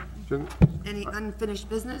 Can Any unfinished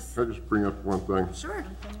business? I just bring up one thing? Sure.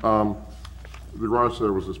 The garage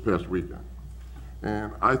sale was this past weekend,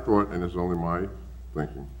 and I thought, and it's only my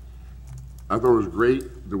thinking, I thought it was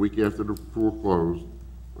great the week after the pool closed.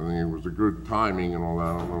 I think it was a good timing and all that.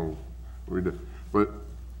 I don't know what we did. But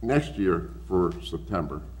next year, for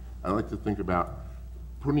September, I'd like to think about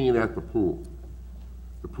putting it at the pool.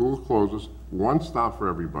 The pool closes, one stop for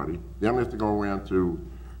everybody. They don't have to go around to,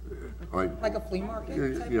 Like a flea market?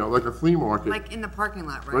 you know, like a flea market. Like in the parking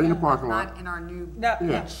lot, right? Right in the parking lot. Not in our new. No,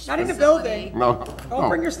 Yeah. not in the building. No. Don't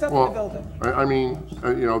bring your stuff in the building. I mean,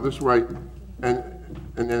 you know, this way, and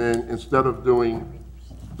then instead of doing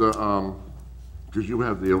the, because you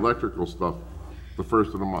have the electrical stuff the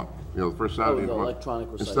first of the month, you know, the first Saturday of the month. electronic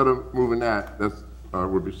recycling. Instead of moving that, that's,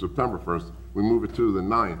 would be September 1st, we move it to the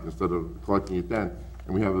 9th instead of collecting it then.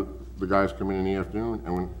 And we have the guys come in the afternoon,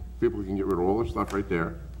 and when people can get rid of all their stuff right there,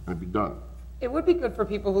 and it'd be done. It would be good for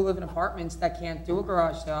people who live in apartments that can't do a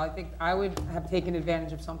garage sale. I think I would have taken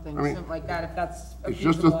advantage of something like that if that's a It's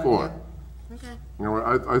just a feasible thought. idea. Okay. You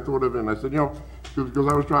know, I thought of it, and I said, you know, because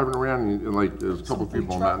I was driving around, and like, there's a couple of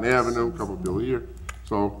people on Mountain Avenue, a couple of people here.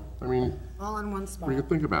 So, I mean, All in one spot. we can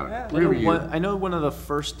think about it. Yeah. Every year. I know one of the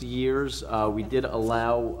first years, we did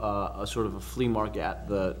allow a sort of a flea market at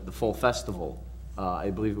the fall festival. I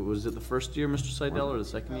believe it was the first year, Mr. Seidel, or the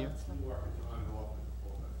second year?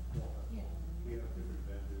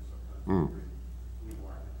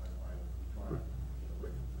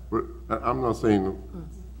 But I'm not saying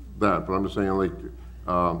that, but I'm just saying, like,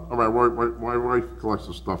 all right, my wife collects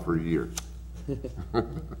the stuff for a year. And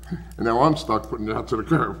now I'm stuck putting it out to the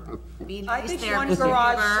curb. Be I nice think there, one Mr.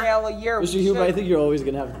 garage Huber. sale a year. Mr. we Huber, I should- think you're always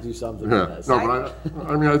gonna have to do something Yeah, with this. no, but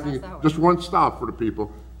I mean, I think just one stop for the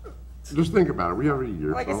people. Just think about it, we have a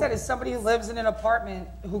year. Like I said, as somebody who lives in an apartment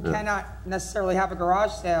who cannot necessarily have a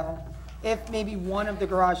garage sale, if maybe one of the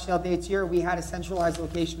garage sale dates here, we had a centralized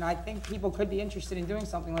location, I think people could be interested in doing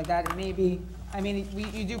something like that. It may be, I mean,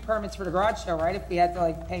 you do permits for the garage sale, right? If we had to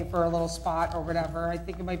like pay for a little spot or whatever, I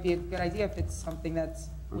think it might be a good idea if it's something that's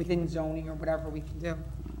within zoning or whatever we can do.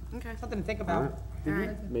 Okay. Something to think about. All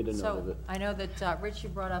right. Made a note of So it. I know that, Rich, you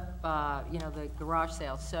brought up, you know, the garage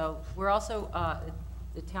sale. So we're also,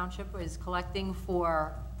 the township is collecting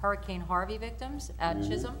for Hurricane Harvey victims at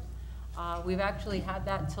Chisholm. We've actually had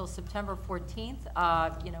that till September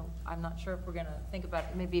 14th. You know, I'm not sure if we're going to think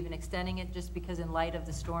about maybe even extending it just because in light of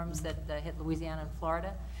the storms that hit Louisiana and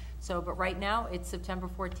Florida. So, but right now it's September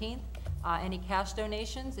 14th. Any cash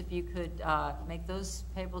donations, if you could make those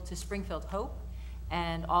payable to Springfield Hope.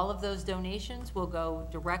 And all of those donations will go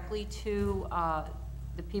directly to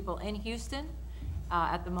the people in Houston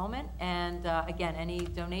at the moment. And again, any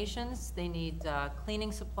donations, they need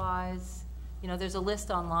cleaning supplies. You know, there's a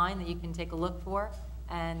list online that you can take a look for,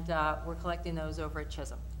 and we're collecting those over at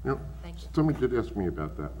Chisholm. Yep. Thank you. Somebody did ask me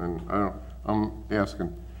about that, and I'm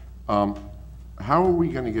asking, how are we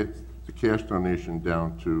gonna get the cash donation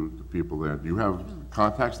down to the people there? Do you have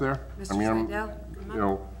contacts there? Mr. I mean, Seidel, you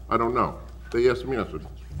know, I don't know. They asked me, I said,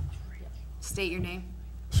 State your name.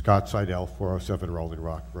 Scott Seidel, 407 Rolling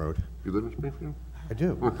Rock Road. you live in Springfield? I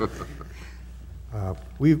do.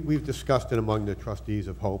 We've discussed it among the trustees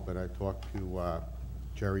of Hope, and I talked to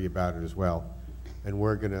Jerry about it as well.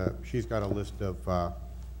 And she's got a list of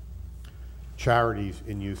charities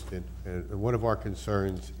in Houston, and one of our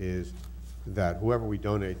concerns is that whoever we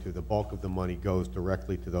donate to, the bulk of the money goes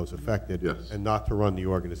directly to those affected, Yes. and not to run the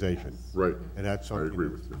organization. Right. And that's I agree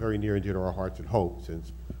something with that's you. very near and dear to our hearts at Hope,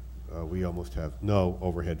 since we almost have no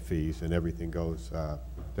overhead fees, and everything goes to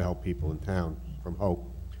help people in town from Hope.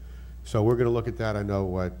 So we're going to look at that. I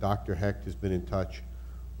know Dr. Hecht has been in touch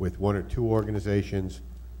with one or two organizations.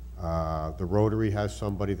 The Rotary has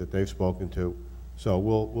somebody that they've spoken to. So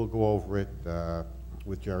we'll go over it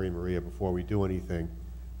with Jerry and Maria before we do anything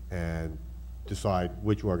and decide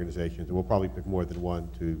which organizations. And we'll probably pick more than one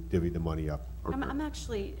to divvy the money up. I'm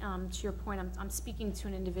actually, to your point, I'm speaking to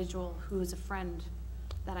an individual who is a friend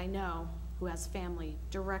that I know who has family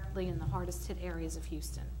directly in the hardest hit areas of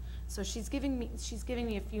Houston. So she's giving me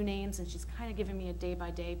a few names, and she's kind of giving me a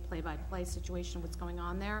day-by-day, play-by-play situation of what's going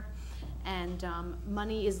on there. And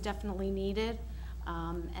money is definitely needed,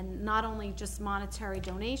 and not only just monetary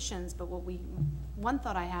donations, but one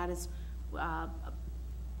thought I had is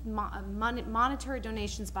monetary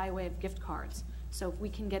donations by way of gift cards. So if we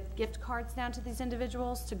can get gift cards down to these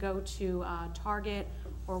individuals to go to Target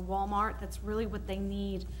or Walmart, that's really what they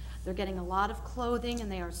need. They're getting a lot of clothing,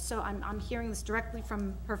 and they are so, I'm hearing this directly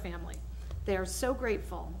from her family. They are so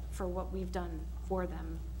grateful for what we've done for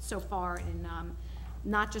them so far in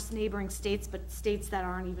not just neighboring states, but states that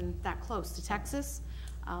aren't even that close to Texas.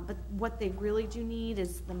 But what they really do need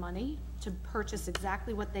is the money to purchase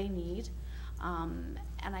exactly what they need.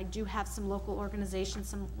 And I do have some local organizations,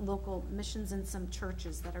 some local missions, and some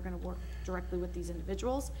churches that are going to work directly with these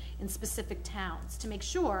individuals in specific towns to make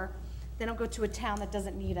sure they don't go to a town that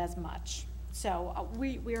doesn't need as much. So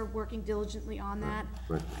we are working diligently on that.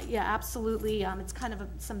 Right. Yeah, absolutely. It's kind of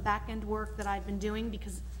some back-end work that I've been doing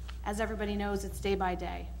because, as everybody knows, it's day by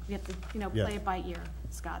day. We have to, play it by ear,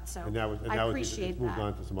 Scott. So I appreciate it's moved that.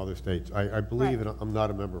 on to some other states. I believe, and I'm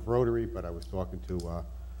not a member of Rotary, but I was talking to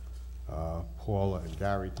Paula and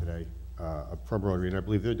Gary today from Rotary, and I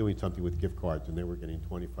believe they're doing something with gift cards, and they were getting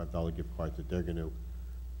 $25 gift cards that they're going to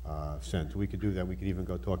send. So we could do that. We could even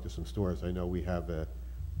go talk to some stores. I know we have a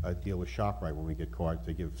deal with ShopRite when we get cards.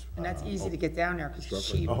 They give. And that's easy to get down there because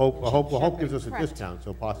it's cheap. Hope gives us a Correct. discount,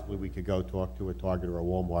 so possibly we could go talk to a Target or a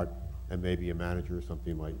Walmart, and maybe a manager or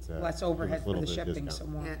something might. Less overhead for the shipping, so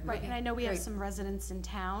more. Right, and I know we have some residents in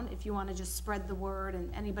town. If you want to just spread the word,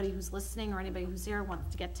 and anybody who's listening or anybody who's there wants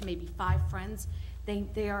to get to maybe 5 friends,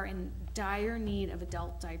 they are in dire need of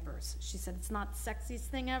adult diapers. She said it's not the sexiest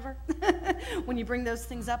thing ever when you bring those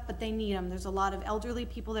things up, but they need them. There's a lot of elderly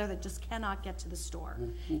people there that just cannot get to the store.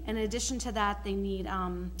 And in addition to that, they need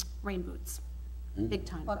rain boots, big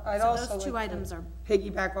time. But I'd So also those two like items to are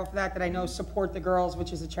piggyback off of that I know Support the Girls,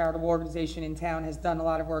 which is a charitable organization in town, has done a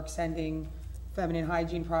lot of work sending feminine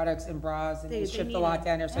hygiene products and bras, and they They shipped need a lot it.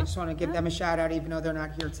 down there, so I just want to give them a shout out, even though they're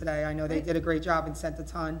not here today. I know they did a great job and sent a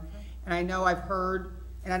ton. And I know I've heard,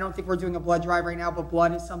 and I don't think we're doing a blood drive right now, but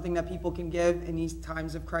blood is something that people can give in these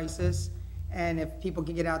times of crisis. And if people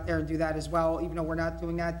can get out there and do that as well, even though we're not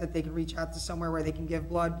doing that they can reach out to somewhere where they can give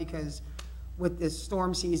blood, because with this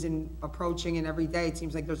storm season approaching and every day, it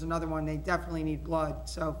seems like there's another one, they definitely need blood.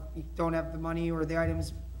 So if you don't have the money or the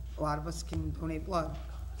items a lot of us can donate blood.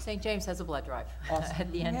 St. James has a blood drive Awesome.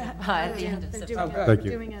 at the end Yeah. at the end of They're September. Thank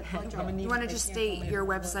you. Doing it. You want to just state your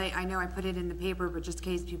website? I know I put it in the paper, but just in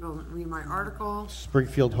case people read my article.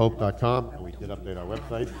 SpringfieldHope.com, and we did update our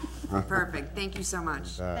website. Perfect. Thank you so much.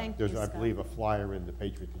 Thank There's, you, I Scott. believe, a flyer in the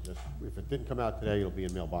Patriot. If it didn't come out today, it'll be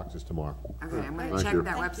in mailboxes tomorrow. Okay, I'm going to Thank check you.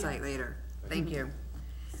 that website later. Thank you.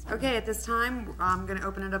 Okay, at this time, I'm going to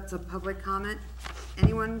open it up to public comment.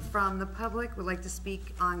 Anyone from the public would like to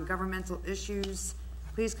speak on governmental issues,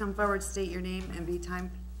 please come forward, state your name, and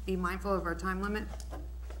be mindful of our time limit.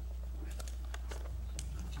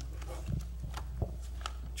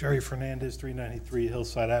 Jerry Fernandez, 393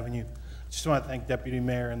 Hillside Avenue. Just want to thank Deputy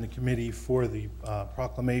Mayor and the committee for the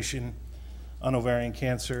proclamation on ovarian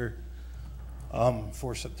cancer.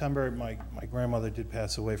 For September, my grandmother did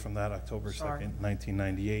pass away from that October 2nd,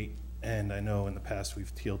 1998. And I know in the past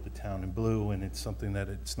we've tealed the town in blue, and it's something that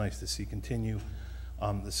it's nice to see continue.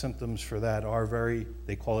 The symptoms for that are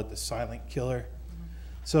they call it the silent killer.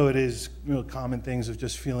 So it is common things of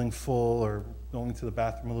just feeling full or going to the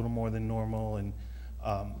bathroom a little more than normal. And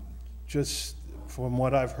just from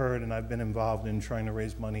what I've heard, and I've been involved in trying to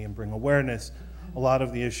raise money and bring awareness, a lot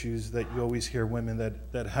of the issues that you always hear women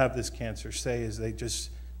that have this cancer say is they just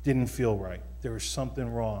didn't feel right. There was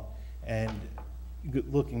something wrong. And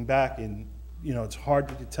looking back, and it's hard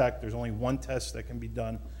to detect. There's only one test that can be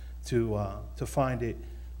done to find it.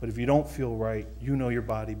 But if you don't feel right, you know your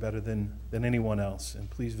body better than anyone else. And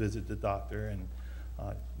please visit the doctor. And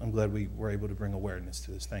I'm glad we were able to bring awareness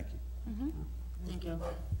to this. Thank you. Mm-hmm. Thank you.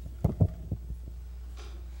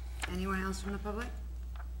 Anyone else from the public?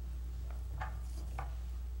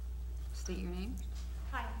 State your name.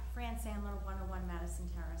 Hi, Fran Sandler, 101 Madison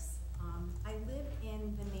Terrace. I live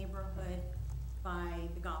in the neighborhood by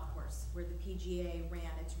the golf course where the PGA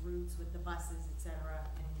ran its routes with the buses, etc.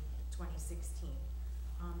 in 2016.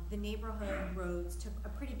 The neighborhood roads took a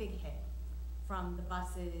pretty big hit from the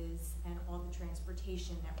buses and all the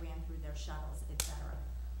transportation that ran through their shuttles, etc.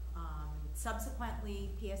 Subsequently,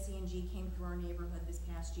 PSE&G came through our neighborhood this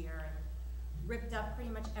past year and ripped up pretty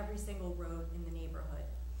much every single road in the neighborhood.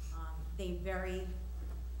 They very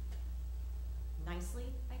nicely,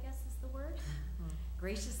 I guess is the word,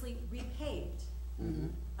 graciously repaved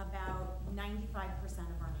about 95%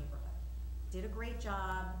 of our neighborhood. Did a great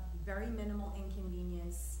job, very minimal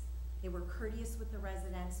inconvenience. They were courteous with the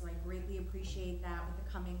residents, so I greatly appreciate that with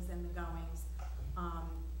the comings and the goings.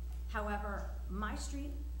 However, my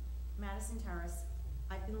street, Madison Terrace,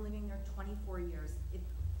 I've been living there 24 years. It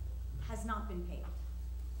has not been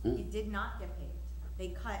paved. It did not get paved. They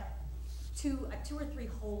cut two or three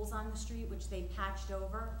holes on the street, which they patched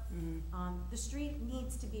over. The street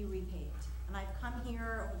needs to be repaved. And I've come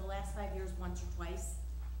here over the last 5 years once or twice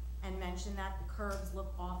and mentioned that the curbs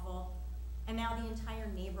look awful. And now the entire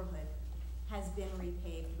neighborhood has been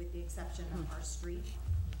repaved with the exception of our street.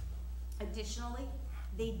 Additionally,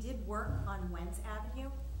 they did work on Wentz Avenue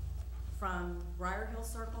from Briar Hill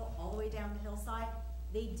Circle all the way down to Hillside.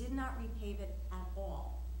 They did not repave it at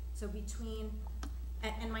all. So between,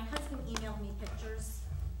 and my husband emailed me pictures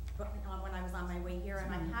when I was on my way here,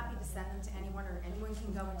 and I'm happy to send them to anyone, or anyone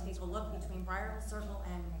can go and take a look between Briar Hill Circle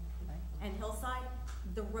and Hillside.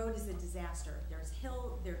 The road is a disaster. There's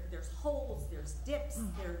there's holes, there's dips,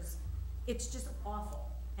 it's just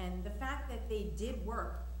awful. And the fact that they did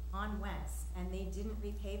work on Wentz and they didn't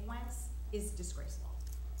repave Wentz is disgraceful.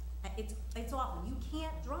 It's awful. You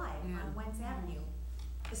can't drive on Wentz Avenue,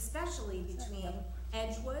 especially between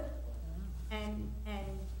Edgewood and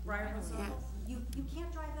Briar Hill Circle. You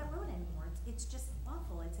can't drive that road anymore. It's just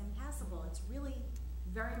awful. It's impassable. It's really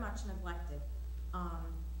very much neglected.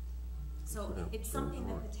 So it's something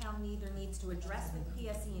that the town either needs to address with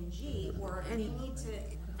PSE&G, or they need to,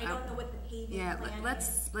 I don't know what the paving plan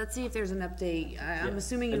is. Let's see if there's an update. I'm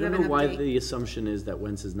assuming I you don't have know an why update. the assumption is that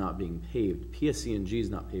Wentz is not being paved. PSE&G is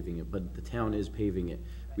not paving it, but the town is paving it.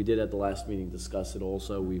 We did at the last meeting discuss it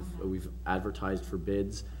also. We've advertised for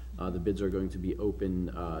bids. The bids are going to be open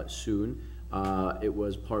soon. It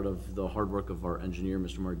was part of the hard work of our engineer,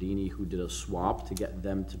 Mr. Mardini, who did a swap to get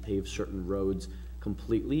them to pave certain roads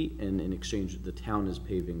completely, and in exchange, the town is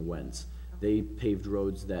paving Wentz. They paved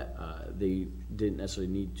roads that they didn't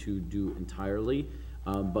necessarily need to do entirely,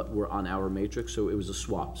 but were on our matrix, so it was a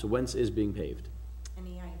swap. So Wentz is being paved.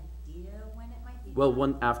 Any idea when it might be?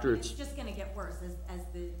 Well, after it's just going to get worse as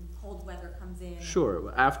the cold weather comes in.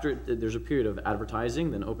 Sure. After there's a period of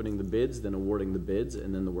advertising, then opening the bids, then awarding the bids,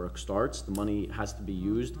 and then the work starts. The money has to be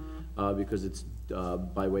used because it's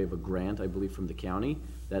by way of a grant, I believe, from the county,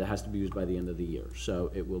 that it has to be used by the end of the year. So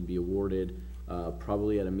it will be awarded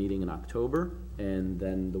probably at a meeting in October, and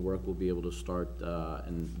then the work will be able to start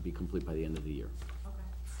and be complete by the end of the year.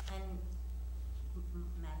 Okay. And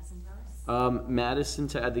Madison Terrace? Madison,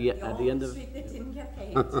 at the end of... The street that didn't get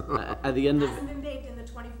paved. At the end of... Hasn't been paved in the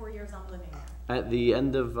 24 years I'm living there. At the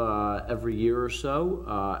end of every year or so,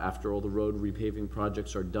 after all the road repaving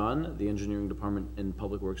projects are done, the engineering department and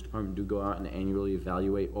public works department do go out and annually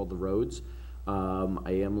evaluate all the roads.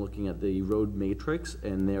 I am looking at the road matrix,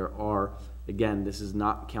 and there are, again, this is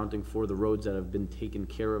not counting for the roads that have been taken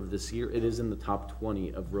care of this year. It is in the top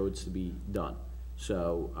 20 of roads to be done.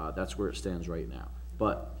 So that's where it stands right now.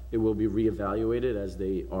 But it will be reevaluated as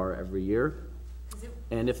they are every year.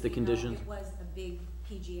 And if the conditions... It was a big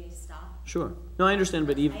PGA stop. Sure. No, I understand,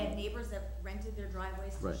 but even... I had neighbors that rented their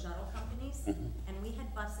driveways to Right. shuttle companies, and we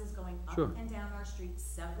had buses going up Sure. and down our streets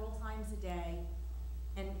several times a day,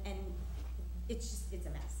 and it's a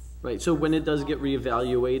mess. Right, so when it does get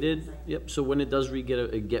reevaluated, so when it does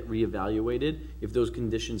get reevaluated, if those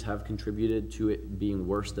conditions have contributed to it being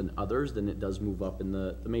worse than others, then it does move up in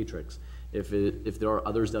the matrix. If there are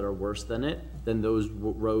others that are worse than it, then those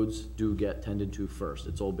roads do get tended to first.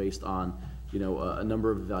 It's all based on, a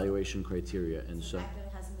number of evaluation criteria, and so. The fact that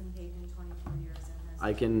it hasn't been paved in 24 years and has...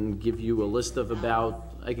 I can give you a list of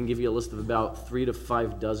about 3 to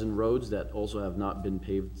 5 dozen roads that also have not been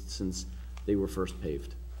paved since they were first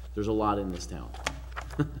paved. There's a lot in this town.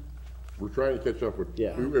 We're trying to catch up with.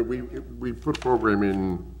 Yeah. We put a program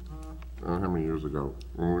in, how many years ago?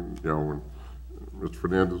 When Mr.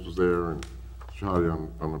 Fernandez was there and Charlie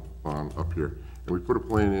on up here, and we put a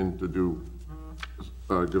plan in to do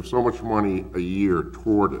give so much money a year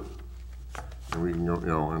toward it, and we can go,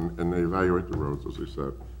 and they evaluate the roads, as they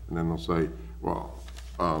said, and then they'll say, well,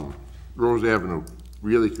 Rose Avenue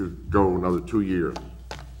really could go another 2 years,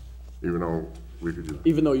 even though we could just...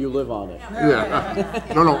 Even though you live on it. Yeah.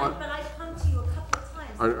 No. But I've come to you a couple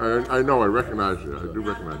of times. I know, I recognize you, I do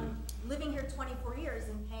recognize you. I'm living here 24 years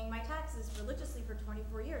and paying my taxes religiously for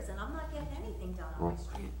 24 years, and I'm not getting anything done on my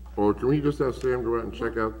street. Well, can we just have Sam go out and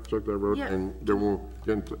check that road? Yeah. And then we'll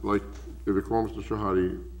get into, like, if it calls Mr.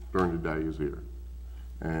 Shahadi during the day, he's here.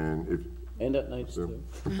 And if... And at nights, too.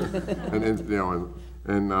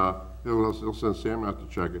 and he'll send Sam out to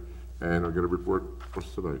check it, and I'll get a report.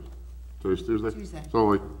 What's today? Today's Tuesday? Tuesday. So,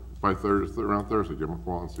 like, by around Thursday, give him a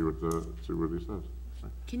call and see what he says.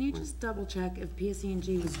 Can you just double check if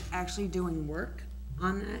PSE&G was actually doing work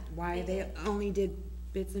on that? Why they only did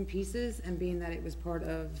bits and pieces, and being that it was part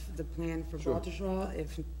of the plan for Baltusrol,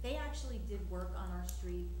 if... They actually did work on our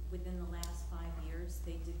street within the last 5 years.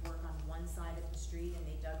 They did work on one side of the street, and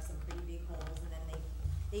they dug some pretty big holes, and then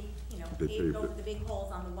they paved over the big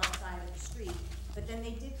holes on the one side of the street. But then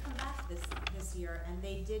they did come back this year, and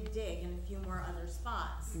they did dig in a few more other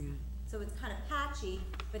spots. Yeah. So it's kind of patchy,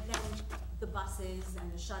 but then the buses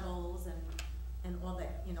and the shuttles and all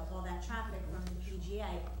that, all that traffic from the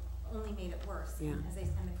PGA only made it worse. Yeah. And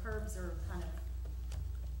the curbs are kind of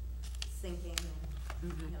sinking,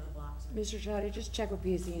 and the blocks are... Mr. Shadi, just check with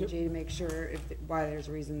PSE&G to make sure why there's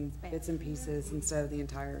reasons bits and pieces instead of the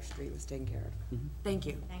entire street was taken care of. Thank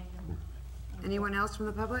you. Thank you. Anyone else from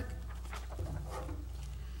the public?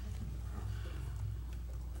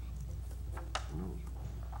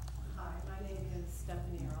 Hi, my name is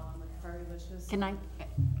Stephanie Earl. I'm with Ferrylicious. Can I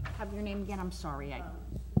have your name again? I'm sorry.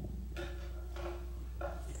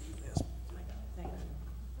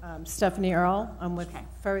 Stephanie Earl. I'm with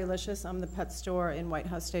Ferrylicious. I'm the pet store in White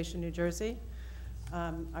House Station, New Jersey.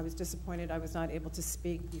 I was disappointed I was not able to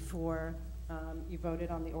speak before you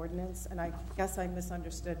voted on the ordinance, and I guess I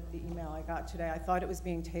misunderstood the email I got today. I thought it was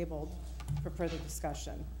being tabled for further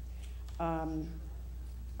discussion.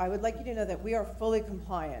 I would like you to know that we are fully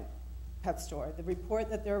compliant pet store. The report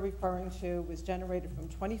that they're referring to was generated from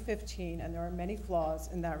 2015, and there are many flaws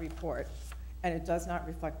in that report, and it does not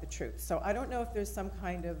reflect the truth. So I don't know if there's some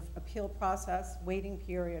kind of appeal process, waiting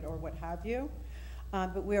period, or what have you,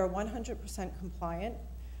 but we are 100% compliant.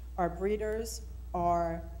 Our breeders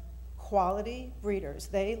are quality breeders.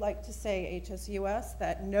 They like to say, HSUS,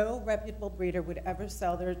 that no reputable breeder would ever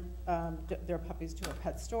sell their puppies to a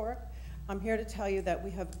pet store. I'm here to tell you that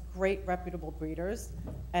we have great reputable breeders,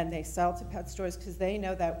 and they sell to pet stores because they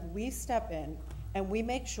know that we step in and we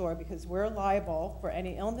make sure, because we're liable for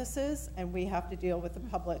any illnesses and we have to deal with the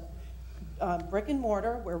public brick and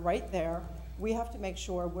mortar, we're right there. We have to make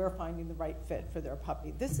sure we're finding the right fit for their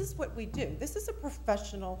puppy. This is what we do. This is a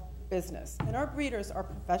professional business, and our breeders are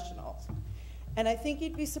professionals. And I think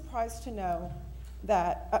you'd be surprised to know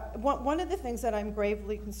that one of the things that I'm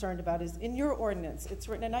gravely concerned about is in your ordinance, it's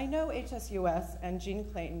written, and I know HSUS and Gene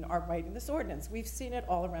Clayton are writing this ordinance. We've seen it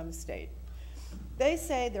all around the state. They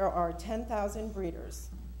say there are 10,000 breeders,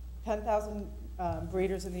 10,000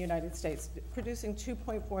 breeders in the United States producing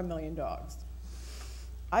 2.4 million dogs.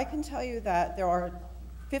 I can tell you that there are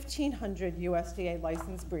 1,500 USDA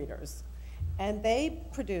licensed breeders, and they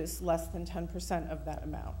produce less than 10% of that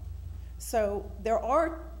amount. So there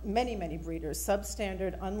are many, many breeders,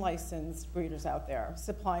 substandard, unlicensed breeders out there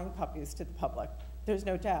supplying puppies to the public. There's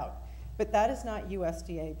no doubt. But that is not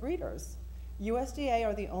USDA breeders. USDA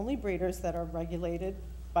are the only breeders that are regulated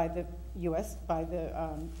by the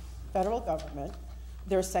federal government.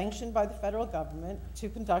 They're sanctioned by the federal government to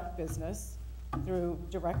conduct business through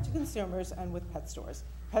direct to consumers and with pet stores.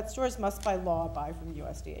 Pet stores must by law buy from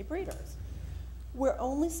USDA breeders. We're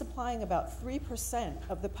only supplying about 3%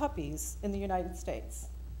 of the puppies in the United States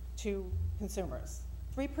to consumers.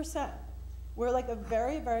 3%. We're like a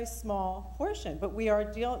very, very small portion, but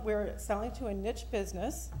we're selling to a niche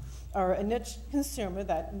business or a niche consumer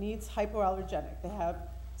that needs hypoallergenic. They have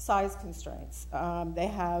size constraints. They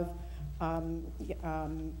have,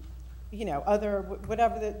 other,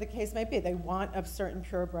 whatever the case may be. They want a certain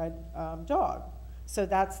purebred dog. So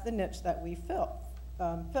that's the niche that we fill.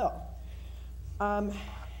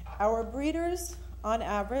 Our breeders, on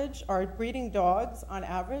average, our breeding dogs, on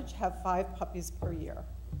average, have 5 puppies per year.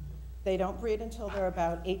 They don't breed until they're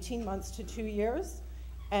about 18 months to 2 years,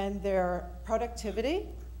 and their productivity,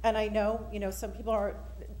 and I know, some people are,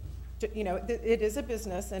 it is a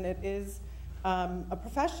business and it is a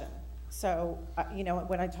profession. So,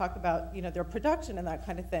 when I talk about, their production and that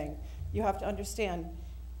kind of thing, you have to understand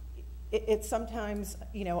it's sometimes,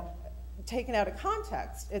 taken out of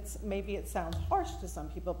context. Maybe it sounds harsh to some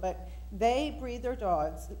people, but they breed their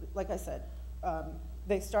dogs, like I said,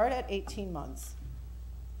 they start at 18 months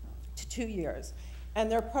to 2 years. And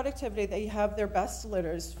their productivity, they have their best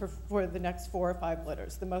litters for the next 4 or 5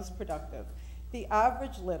 litters, the most productive. The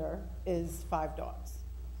average litter is 5 dogs,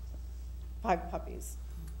 5 puppies.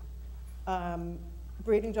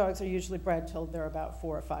 Breeding dogs are usually bred till they're about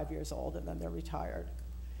 4 or 5 years old, and then they're retired.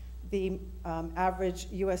 The average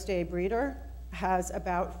USDA breeder has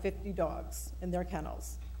about 50 dogs in their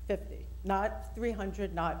kennels, 50. Not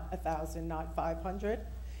 300, not 1,000, not 500.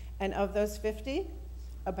 And of those 50,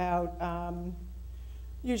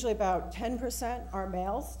 usually about 10% are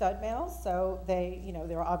males, stud males. So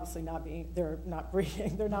they're obviously they're not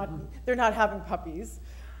breeding, they're not having puppies.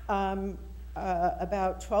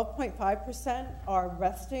 About 12.5% are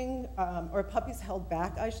resting, or puppies held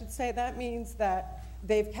back, I should say. That means that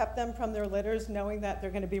they've kept them from their litters knowing that they're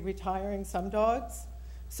going to be retiring some dogs,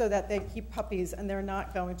 so that they keep puppies and they're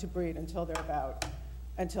not going to breed until they're about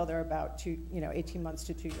 18 months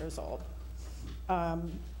to 2 years old.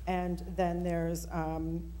 And then there's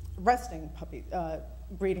resting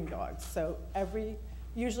breeding dogs. So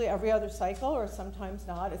usually every other cycle, or sometimes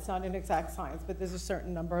not. It's not an exact science, but there's a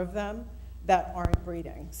certain number of them that aren't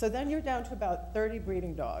breeding. So then you're down to about 30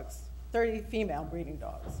 breeding dogs, 30 female breeding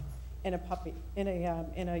dogs in a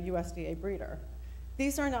USDA breeder.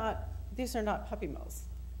 These are not puppy mills.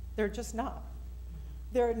 They're just not.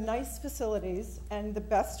 They're nice facilities, and the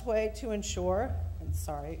best way to ensure, and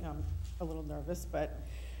sorry, I'm a little nervous, but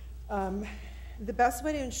the best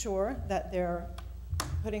way to ensure that they're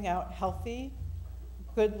putting out healthy,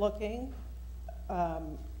 good-looking,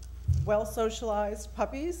 well-socialized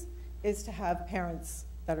puppies is to have parents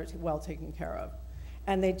that are well taken care of.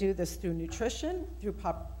 And they do this through nutrition, through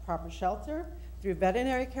proper shelter, through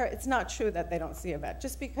veterinary care. It's not true that they don't see a vet.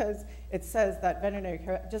 Just because it says that veterinary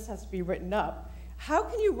care just has to be written up, how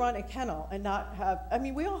can you run a kennel and not have,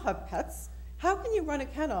 we all have pets. How can you run a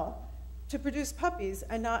kennel to produce puppies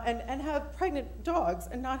and have pregnant dogs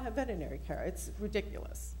and not have veterinary care? It's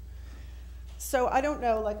ridiculous. So I don't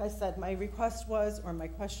know, like I said, my request was, or my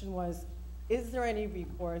question was, is there any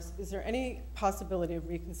recourse? Is there any possibility of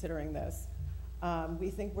reconsidering this? We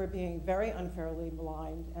think we're being very unfairly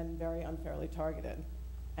maligned and very unfairly targeted.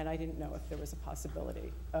 And I didn't know if there was a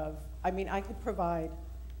possibility of, I could provide,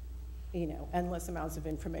 endless amounts of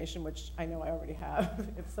information, which I know I already have,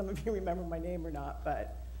 if some of you remember my name or not,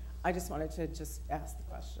 but I just wanted to just ask the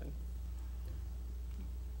question.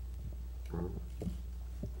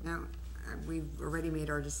 No, we've already made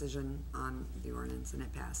our decision on the ordinance and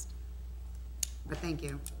it passed. But thank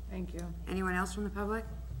you. Thank you. Anyone else from the public?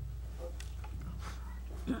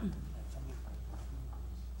 Thank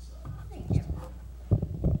you.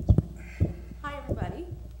 Hi, everybody.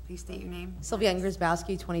 Please state your name. Sylvia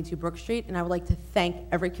Grzbowski, 22 Brook Street, and I would like to thank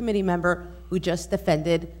every committee member who just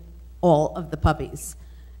defended all of the puppies.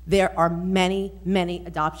 There are many, many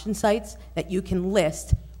adoption sites that you can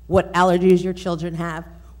list what allergies your children have.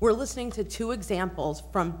 We're listening to 2 examples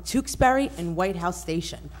from Tewksbury and White House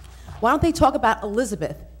Station. Why don't they talk about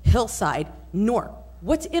Elizabeth, Hillside, Newark?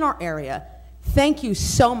 What's in our area? Thank you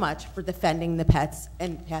so much for defending the pets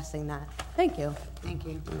and passing that. Thank you. Thank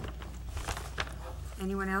you.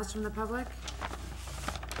 Anyone else from the public?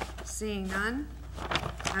 Seeing none.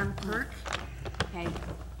 Madam Clerk? Okay.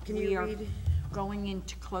 Can We you are read? going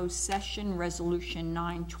into closed session, Resolution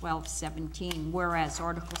 9/1217, whereas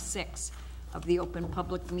Article 6 of the Open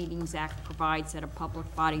Public Meetings Act provides that a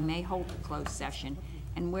public body may hold a closed session,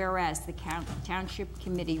 and whereas the Township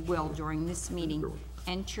Committee will, during this meeting,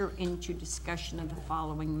 enter into discussion of the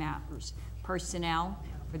following matters: personnel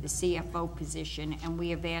for the CFO position, and we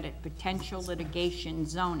have added potential litigation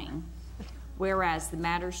zoning. Whereas the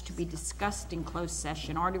matters to be discussed in closed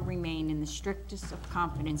session are to remain in the strictest of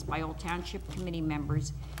confidence by all Township Committee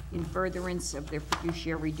members in furtherance of their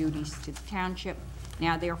fiduciary duties to the Township.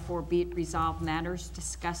 Now therefore be it resolved, matters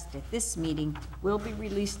discussed at this meeting will be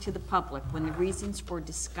released to the public when the reasons for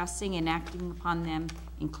discussing and acting upon them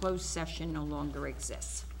in closed session no longer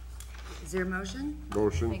exist. Is there a motion?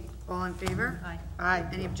 Motion. All in favor? Aye. Aye.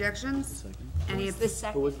 Any objections? Any, Who's the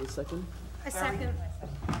second? Who was the second? A second.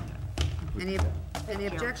 any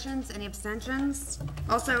objections? Any abstentions?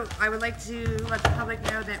 Also, I would like to let the public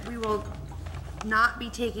know that we will not be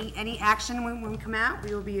taking any action when we come out.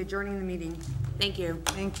 We will be adjourning the meeting. Thank you.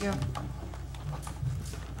 Thank you.